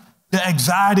the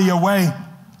anxiety away.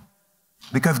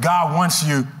 Because God wants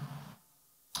you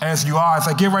as you are. As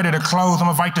I get ready to close, I'm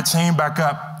going to invite the team back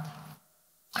up.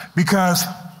 Because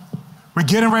we're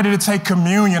getting ready to take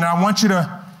communion. I want you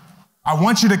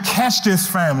to catch this,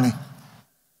 family.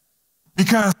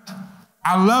 Because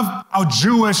I love our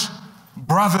Jewish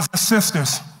brothers and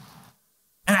sisters.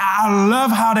 And I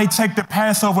love how they take the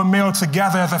Passover meal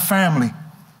together as a family.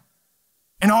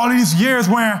 And all these years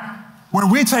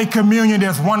when we take communion,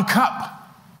 there's one cup.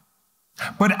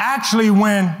 But actually,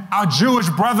 when our Jewish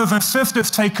brothers and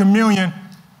sisters take communion,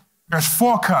 there's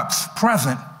 4 cups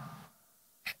present.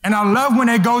 And I love when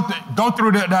they go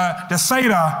through the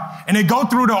Seder, and they go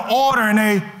through the order,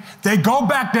 and they go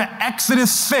back to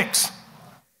Exodus 6.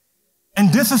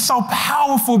 And this is so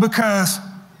powerful, because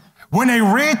when they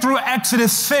read through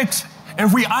Exodus 6,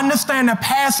 if we understand the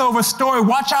Passover story,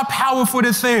 watch how powerful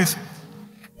this is.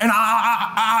 And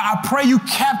I pray you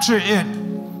capture it.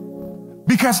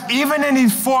 Because even in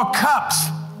these 4 cups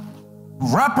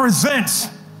represents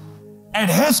at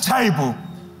his table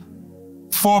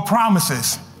 4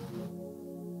 promises.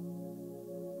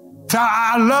 So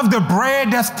I love the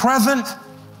bread that's present.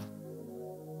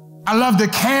 I love the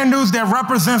candles that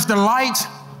represents the light.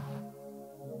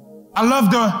 I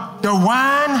love the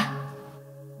wine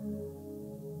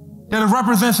that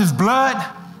represents his blood.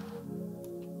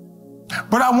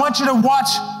 But I want you to watch,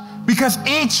 because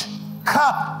each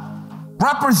cup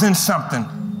represents something.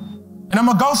 And I'm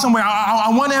going to go somewhere. I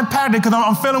want to impact it, because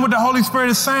I'm feeling what the Holy Spirit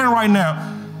is saying right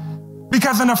now.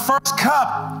 Because in the first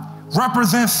cup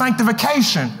represents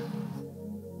sanctification.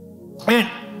 It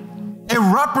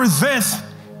represents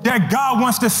that God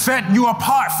wants to set you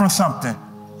apart from something.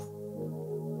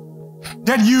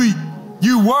 that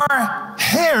you were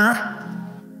here,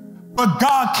 but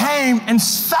God came and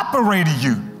separated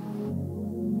you.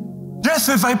 This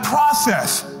is a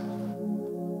process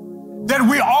that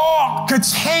we all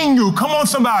continue, come on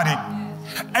somebody,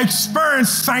 experience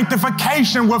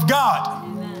sanctification with God.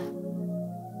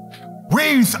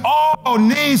 We all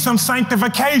need some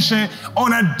sanctification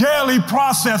on a daily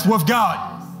process with God.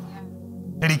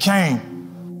 That he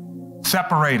came,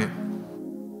 separated.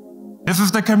 This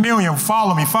is the communion.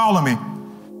 Follow me, follow me.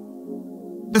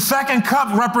 The second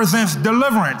cup represents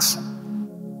deliverance.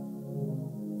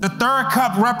 The third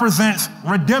cup represents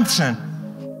redemption.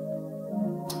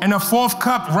 And the fourth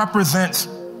cup represents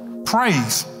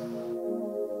praise.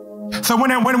 So when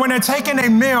they're taking a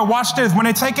meal, watch this, when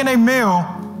they're taking a meal,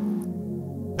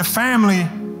 the family,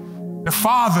 the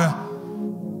father,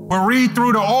 will read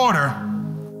through the order.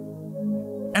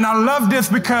 And I love this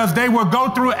because they will go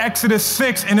through Exodus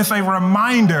 6, and it's a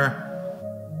reminder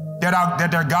that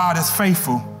their God is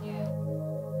faithful.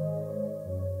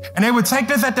 And they would take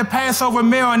this at the Passover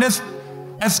meal, and this,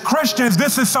 as Christians,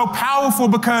 this is so powerful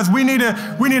because we need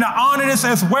to honor this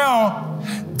as well.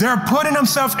 They're putting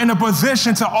themselves in a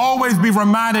position to always be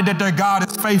reminded that their God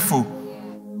is faithful.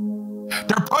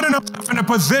 They're putting themselves in a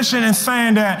position and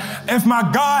saying that if my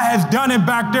God has done it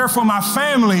back there for my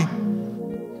family,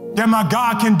 then my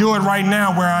God can do it right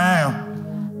now where I am.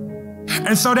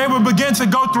 And so they will begin to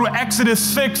go through Exodus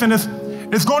 6, and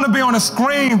it's going to be on a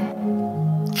screen.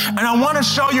 And I want to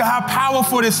show you how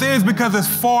powerful this is because it's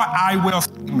 4 I will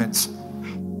statements.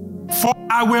 4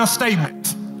 I will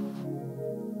statements.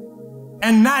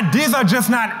 And these are just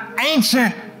not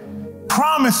ancient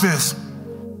promises,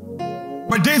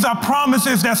 but these are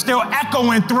promises that's still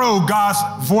echoing through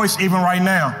God's voice even right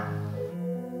now.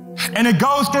 And it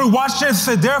goes through, watch this, it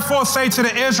says, therefore say to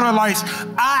the Israelites,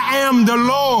 I am the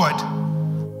Lord.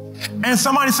 And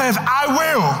somebody says, I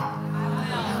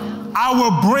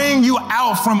will bring you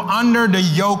out from under the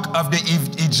yoke of the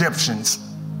Egyptians.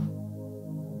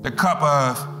 The cup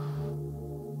of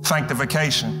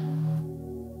sanctification.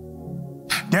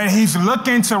 That he's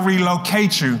looking to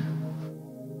relocate you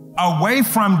away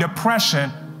from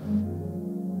depression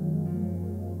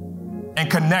and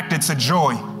connected to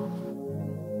joy.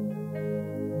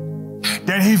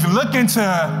 That he's looking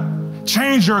to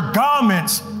change your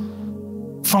garments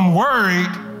from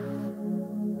worried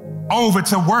over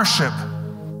to worship.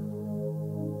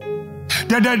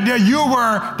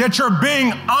 That you're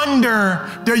being under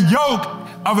the yoke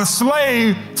of a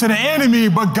slave to the enemy,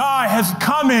 but God has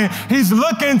come in. He's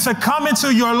looking to come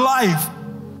into your life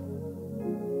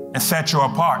and set you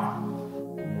apart.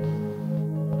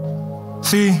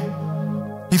 See,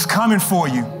 he's coming for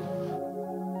you.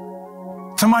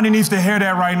 Somebody needs to hear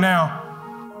that right now.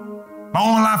 My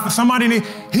own life,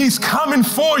 he's coming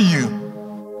for you.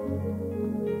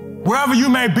 Wherever you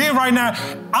may be right now,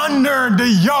 under the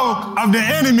yoke of the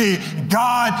enemy,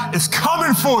 God is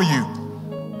coming for you.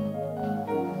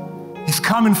 He's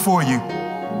coming for you.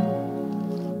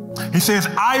 He says,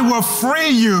 I will free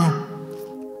you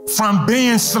from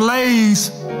being slaves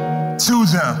to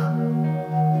them.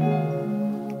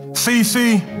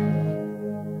 See,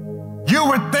 you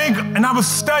would think, and I was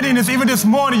studying this even this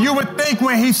morning, you would think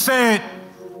when he said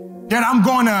that I'm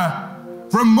going to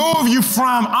remove you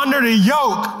from under the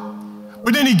yoke,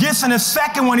 but then he gets in the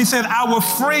second one, he said, I will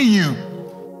free you.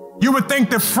 You would think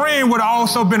the freeing would have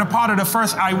also been a part of the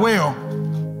first I will.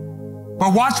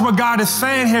 But watch what God is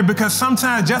saying here, because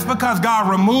sometimes just because God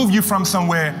removed you from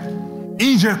somewhere,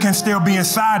 Egypt can still be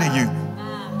inside of you.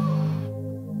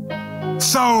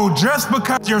 So just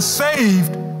because you're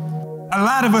saved, a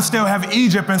lot of us still have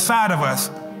Egypt inside of us.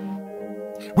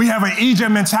 We have an Egypt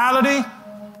mentality.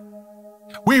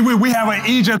 We have an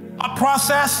Egypt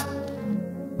process.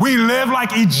 We live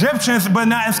like Egyptians, but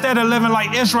not instead of living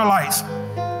like Israelites.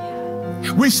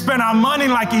 We spend our money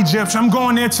like Egyptians. I'm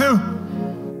going there too.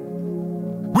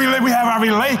 We have our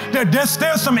relate. There's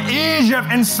still some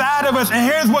Egypt inside of us. And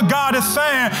here's what God is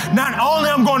saying. Not only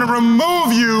I'm going to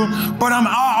remove you, but I'm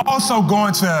also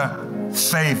going to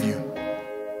save you.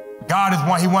 God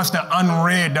he wants to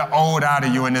unrid the old out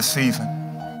of you in this season.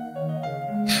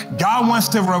 God wants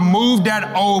to remove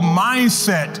that old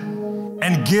mindset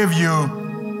and give you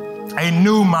a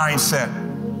new mindset.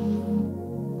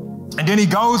 And then he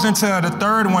goes into the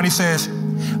third one. He says,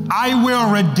 I will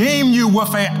redeem you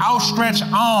with an outstretched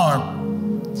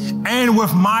arm and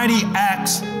with mighty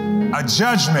acts of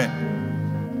judgment.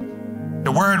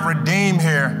 The word redeem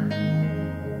here,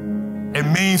 it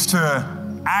means to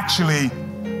actually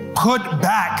put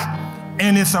back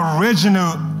in its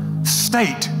original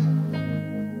state.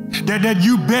 that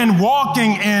you've been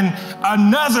walking in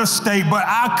another state, but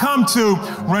I come to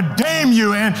redeem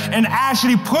you and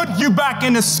actually put you back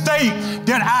in the state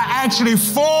that I actually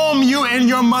formed you in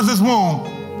your mother's womb.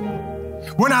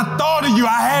 When I thought of you,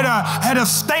 I had a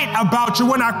state about you.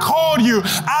 When I called you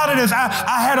out of this,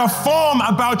 I had a form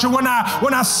about you. When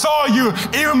I saw you,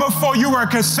 even before you were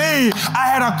conceived, I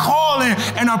had a calling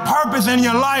and a purpose in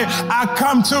your life. I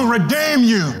come to redeem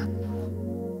you.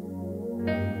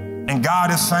 And God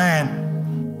is saying,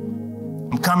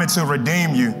 I'm coming to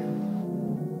redeem you.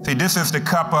 See, this is the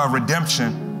cup of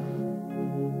redemption.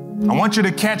 I want you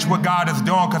to catch what God is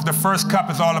doing, because the first cup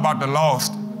is all about the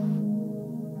lost.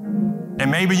 And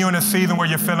maybe you're in a season where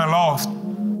you're feeling lost.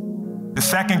 The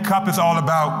second cup is all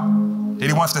about that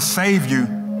He wants to save you.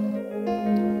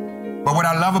 But what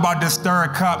I love about this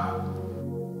third cup,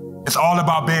 it's all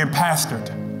about being pastored.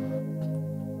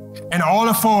 In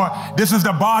order for, this is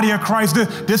the body of Christ,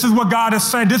 this is what God is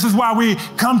saying. This is why we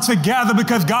come together,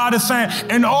 because God is saying,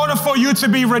 in order for you to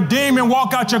be redeemed and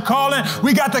walk out your calling,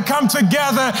 we got to come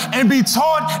together and be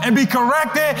taught and be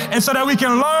corrected, and so that we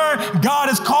can learn. God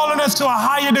is calling us to a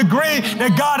higher degree,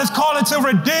 that God is calling to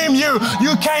redeem you.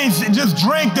 You can't just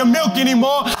drink the milk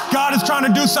anymore. God is trying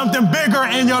to do something bigger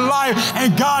in your life,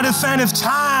 and God is saying it's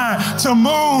time to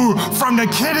move from the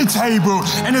kiddie table,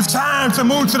 and it's time to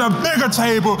move to the bigger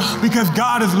table, because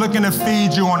God is looking to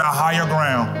feed you on a higher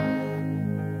ground.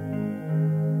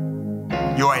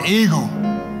 You're an eagle.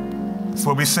 That's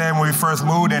what we said when we first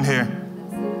moved in here.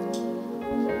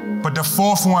 But the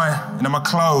fourth one, and I'm going to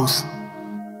close,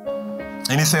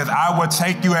 and He says, I will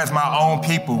take you as my own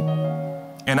people,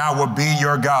 and I will be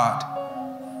your God.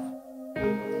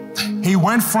 He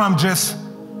went from just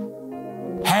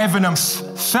having them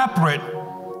separate,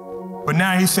 but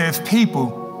now He says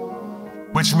people,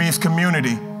 which means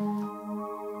community.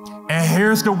 And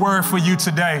here's the word for you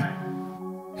today.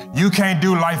 You can't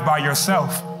do life by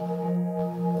yourself.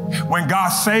 When God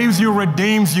saves you,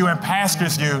 redeems you, and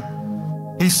pastors you,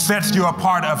 He sets you a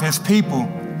part of His people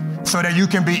so that you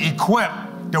can be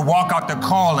equipped to walk out the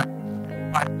calling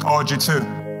I called you to.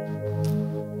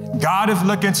 God is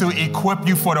looking to equip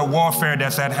you for the warfare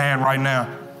that's at hand right now.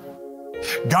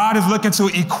 God is looking to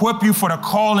equip you for the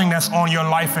calling that's on your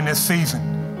life in this season.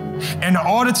 In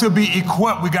order to be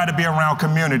equipped, we got to be around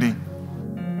community.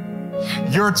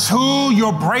 Your tool,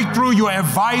 your breakthrough, your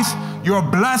advice, your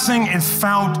blessing is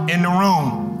found in the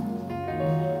room.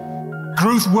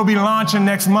 Groups will be launching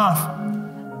next month.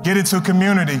 Get into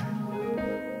community.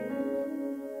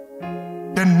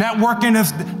 The networking,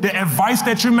 is the advice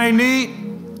that you may need,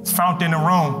 is found in the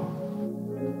room.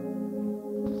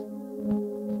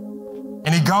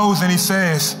 And He goes and He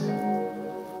says,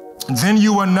 then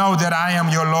you will know that I am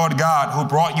your Lord God, who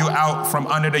brought you out from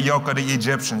under the yoke of the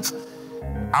Egyptians.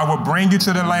 I will bring you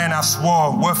to the land I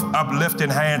swore with uplifted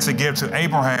hand to give to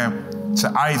Abraham,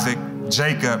 to Isaac,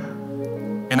 Jacob,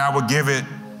 and I will give it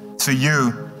to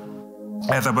you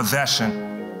as a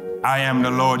possession. I am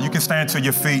the Lord. You can stand to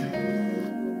your feet.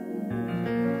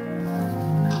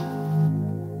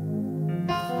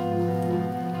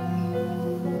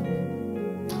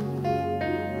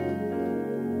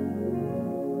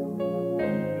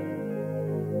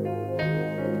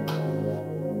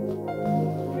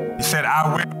 He said,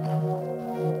 I will.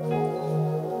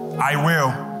 I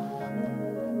will.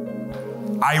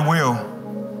 I will.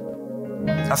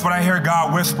 That's what I hear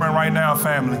God whispering right now,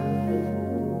 family.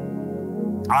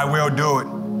 I will do it.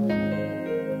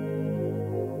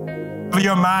 Whatever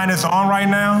your mind is on right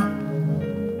now,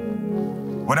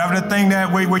 whatever the thing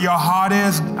that where your heart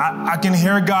is, I can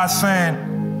hear God saying,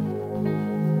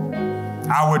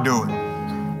 I will do it.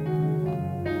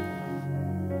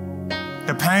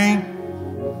 The pain,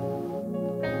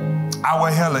 I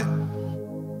will heal it.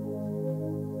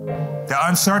 The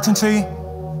uncertainty,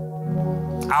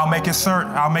 I'll make it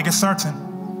certain.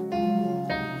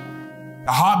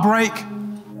 The heartbreak,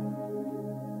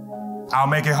 I'll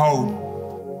make it whole.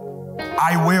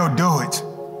 I will do it.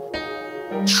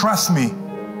 Trust me.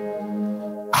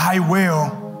 I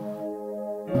will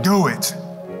do it.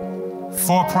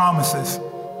 4 promises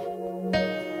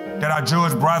that our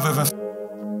Jewish brothers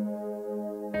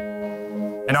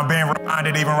and I'm being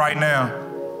reminded even right now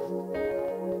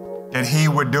that He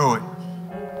would do it.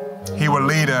 He will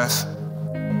lead us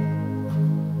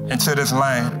into this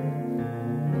land.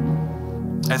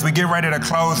 As we get ready to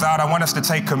close out, I want us to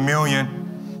take communion.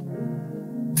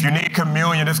 If you need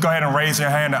communion, just go ahead and raise your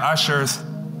hand. The ushers,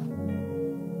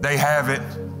 they have it.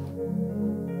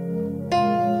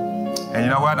 And you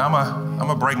know what? I'm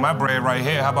gonna break my bread right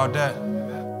here. How about that?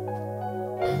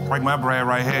 Break my bread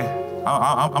right here.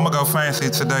 I'm gonna go fancy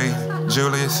today,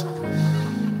 Julius.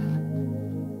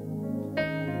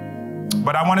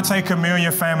 But I want to take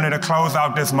communion, family, to close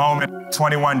out this moment,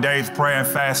 21 days prayer and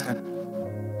fasting.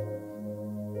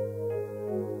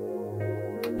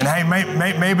 And hey,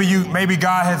 maybe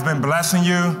God has been blessing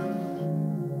you,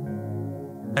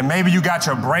 and maybe you got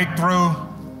your breakthrough.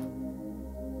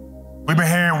 We've been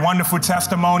hearing wonderful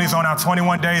testimonies on our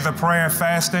 21 days of prayer and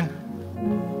fasting.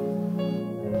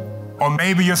 Or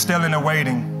maybe you're still in the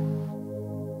waiting.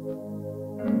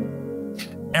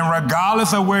 And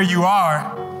regardless of where you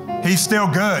are, He's still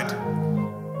good.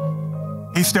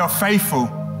 He's still faithful.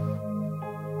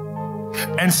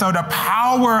 And so the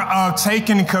power of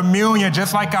taking communion,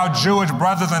 just like our Jewish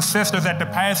brothers and sisters at the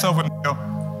Passover meal,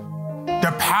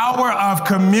 the power of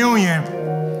communion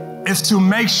is to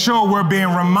make sure we're being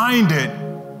reminded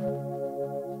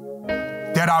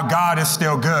that our God is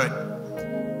still good,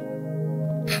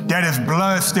 that His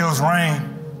blood still reigns,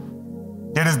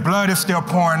 that His blood is still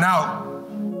pouring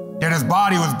out, that His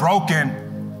body was broken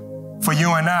for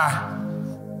you and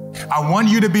I want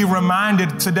you to be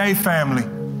reminded today, family,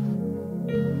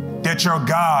 that your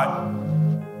God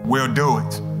will do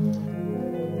it.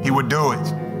 He will do it.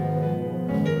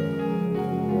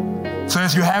 So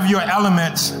as you have your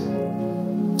elements,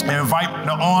 invite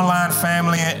the online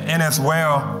family in as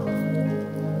well.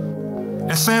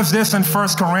 It says this in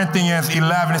 1 Corinthians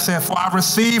 11. It says, "For I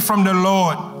received from the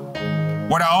Lord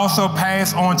what I also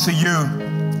passed on to you.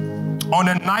 On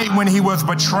the night when He was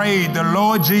betrayed, the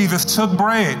Lord Jesus took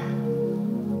bread,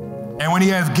 and when He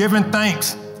has given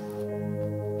thanks,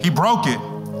 He broke it.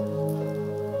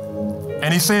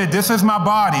 And He said, 'This is my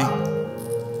body,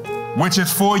 which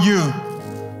is for you.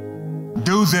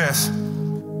 Do this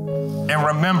in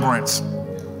remembrance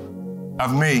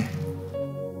of me.'"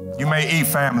 You may eat,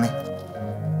 family.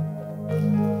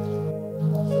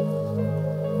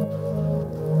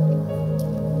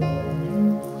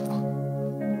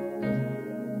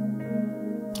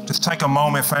 Just take a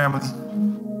moment, family,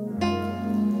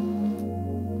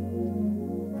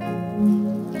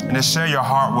 and just share your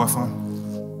heart with Him.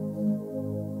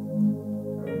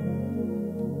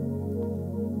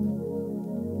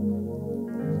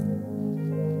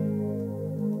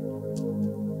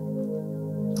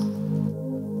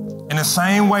 In the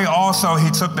same way also He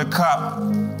took the cup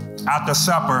after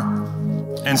supper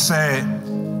and said,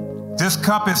 "This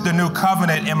cup is the new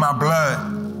covenant in my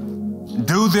blood.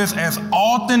 Do this as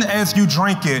often as you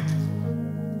drink it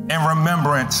in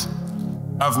remembrance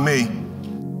of me."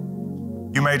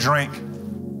 You may drink.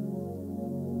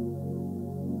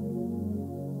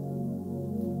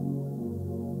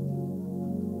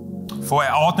 "For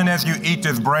as often as you eat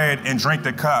this bread and drink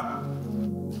the cup,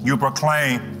 you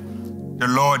proclaim the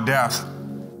Lord's death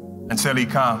until He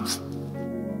comes."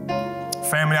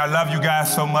 Family, I love you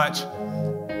guys so much.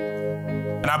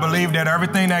 And I believe that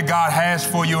everything that God has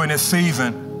for you in this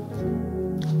season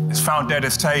is found at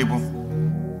His table.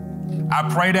 I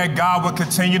pray that God will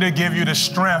continue to give you the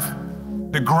strength,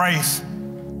 the grace,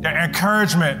 the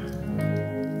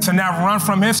encouragement to not run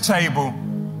from His table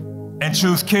and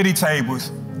choose kiddie tables,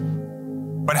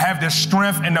 but have the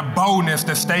strength and the boldness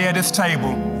to stay at His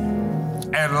table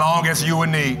as long as you will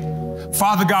need.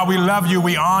 Father God, we love you,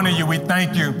 we honor you, we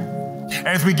thank you.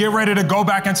 As we get ready to go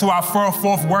back into our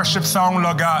fourth worship song,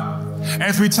 Lord God,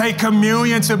 as we take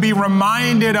communion to be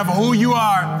reminded of who you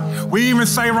are, we even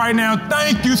say right now,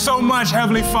 thank you so much,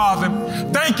 Heavenly Father.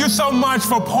 Thank you so much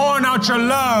for pouring out your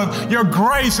love, your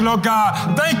grace, Lord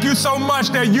God. Thank you so much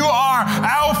that you are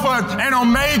Alpha and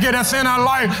Omega that's in our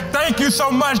life. Thank you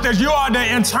so much that you are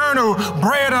the eternal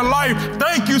bread of life.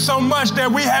 Thank you so much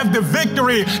that we have the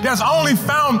victory that's only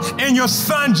found in your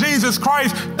Son, Jesus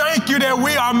Christ. Thank you that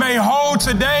we are made whole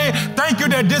today. Thank you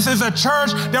that this is a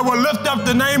church that will lift up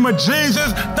the name of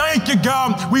Jesus. Thank you,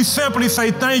 God. We simply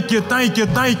say thank you, thank you,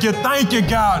 thank you, thank you,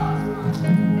 God.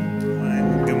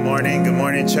 Good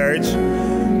morning, church.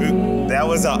 That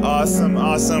was an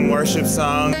awesome worship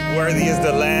song. Worthy is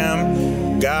the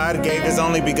Lamb. God gave His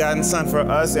only begotten Son for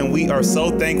us, and we are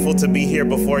so thankful to be here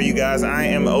before you guys. I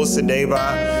am Osa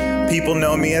Deba. People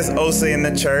know me as Osa in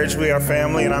the church. We are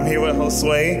family, and I'm here with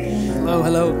Josue.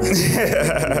 Hello.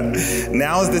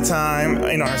 Now is the time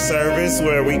in our service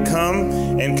where we come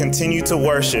and continue to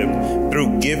worship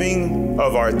through giving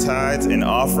of our tithes and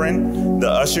offering. The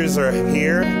ushers are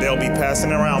here. They'll be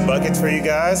passing around buckets for you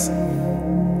guys.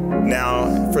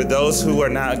 Now, for those who are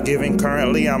not giving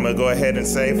currently, I'm going to go ahead and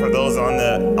say, for those on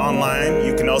the online,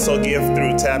 you can also give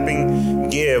through tapping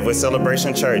Give with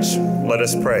Celebration Church. Let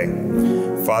us pray.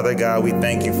 Father God, we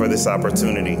thank you for this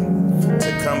opportunity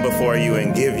to come before you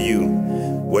and give you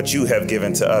what you have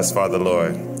given to us, Father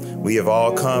Lord. We have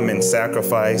all come and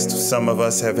sacrificed. Some of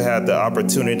us have had the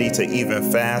opportunity to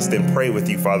even fast and pray with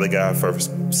you, Father God, for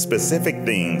specific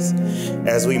things.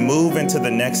 As we move into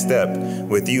the next step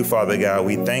with you, Father God,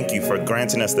 we thank you for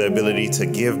granting us the ability to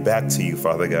give back to you,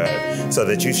 Father God, so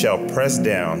that you shall press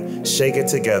down, shake it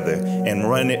together, and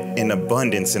run it in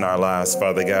abundance in our lives,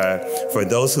 Father God. For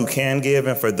those who can give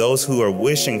and for those who are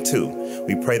wishing to,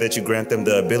 we pray that you grant them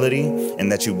the ability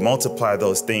and that you multiply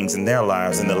those things in their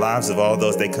lives and the lives of all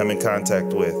those they come in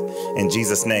contact with. In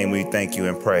Jesus' name, we thank you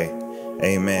and pray.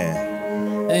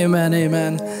 Amen. Amen,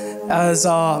 amen. As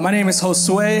my name is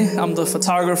Josue, I'm the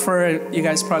photographer. You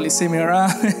guys probably see me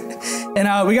around.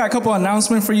 And we got a couple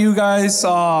announcements for you guys.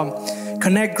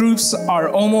 Connect groups are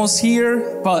almost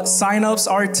here, but signups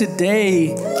are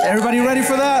today. Everybody ready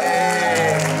for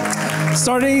that?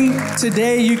 Starting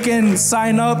today, you can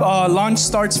sign up. Launch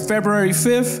starts February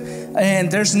 5th,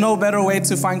 and there's no better way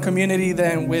to find community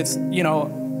than with,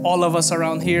 all of us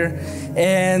around here.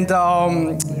 And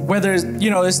whether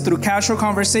it's through casual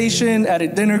conversation at a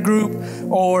dinner group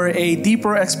or a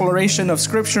deeper exploration of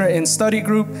scripture in study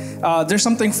group, there's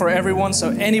something for everyone. So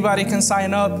anybody can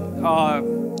sign up.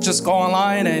 Just go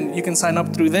online and you can sign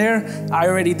up through there. I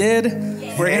already did.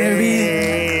 We're going to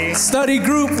be study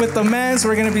group with the men's.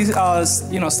 We're going to be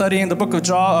studying the book of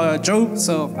Job.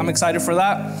 So I'm excited for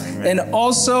that. And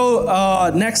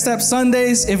also Next Step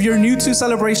Sundays. If you're new to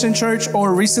Celebration Church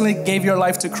or recently gave your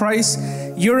life to Christ,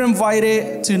 you're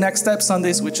invited to Next Step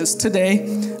Sundays, which is today.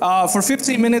 For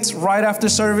 15 minutes right after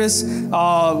service,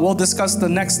 we'll discuss the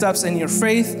next steps in your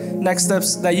faith, next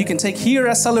steps that you can take here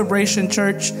at Celebration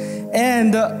Church.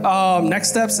 And Next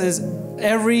Steps is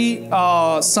every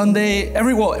Sunday,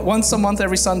 once a month,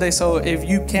 every Sunday. So if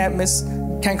you can't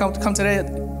come today,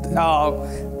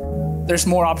 there's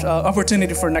more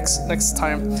opportunity for next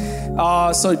time.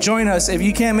 So join us. If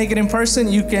you can't make it in person,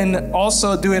 you can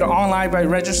also do it online by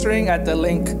registering at the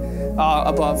link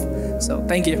above. So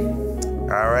thank you.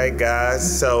 All right,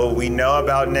 guys. So we know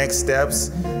about Next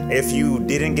Steps. If you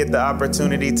didn't get the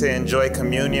opportunity to enjoy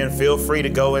communion, feel free to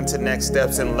go into Next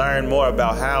Steps and learn more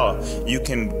about how you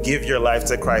can give your life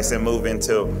to Christ and move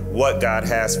into what God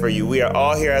has for you. We are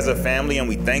all here as a family, and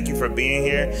we thank you for being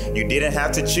here. You didn't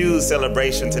have to choose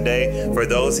Celebration today for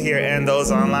those here and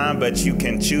those online, but you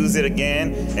can choose it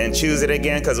again and choose it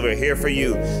again because we're here for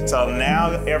you. So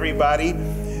now, everybody,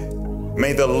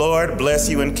 may the Lord bless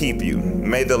you and keep you.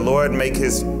 May the Lord make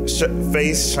his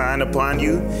face shine upon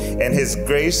you and his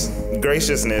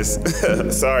graciousness,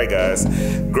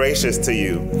 gracious to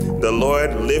you. The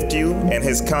Lord lift you and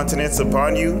his countenance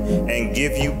upon you and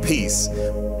give you peace.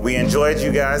 We enjoyed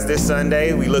you guys this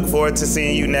Sunday. We look forward to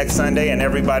seeing you next Sunday, and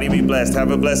everybody be blessed.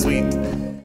 Have a blessed week.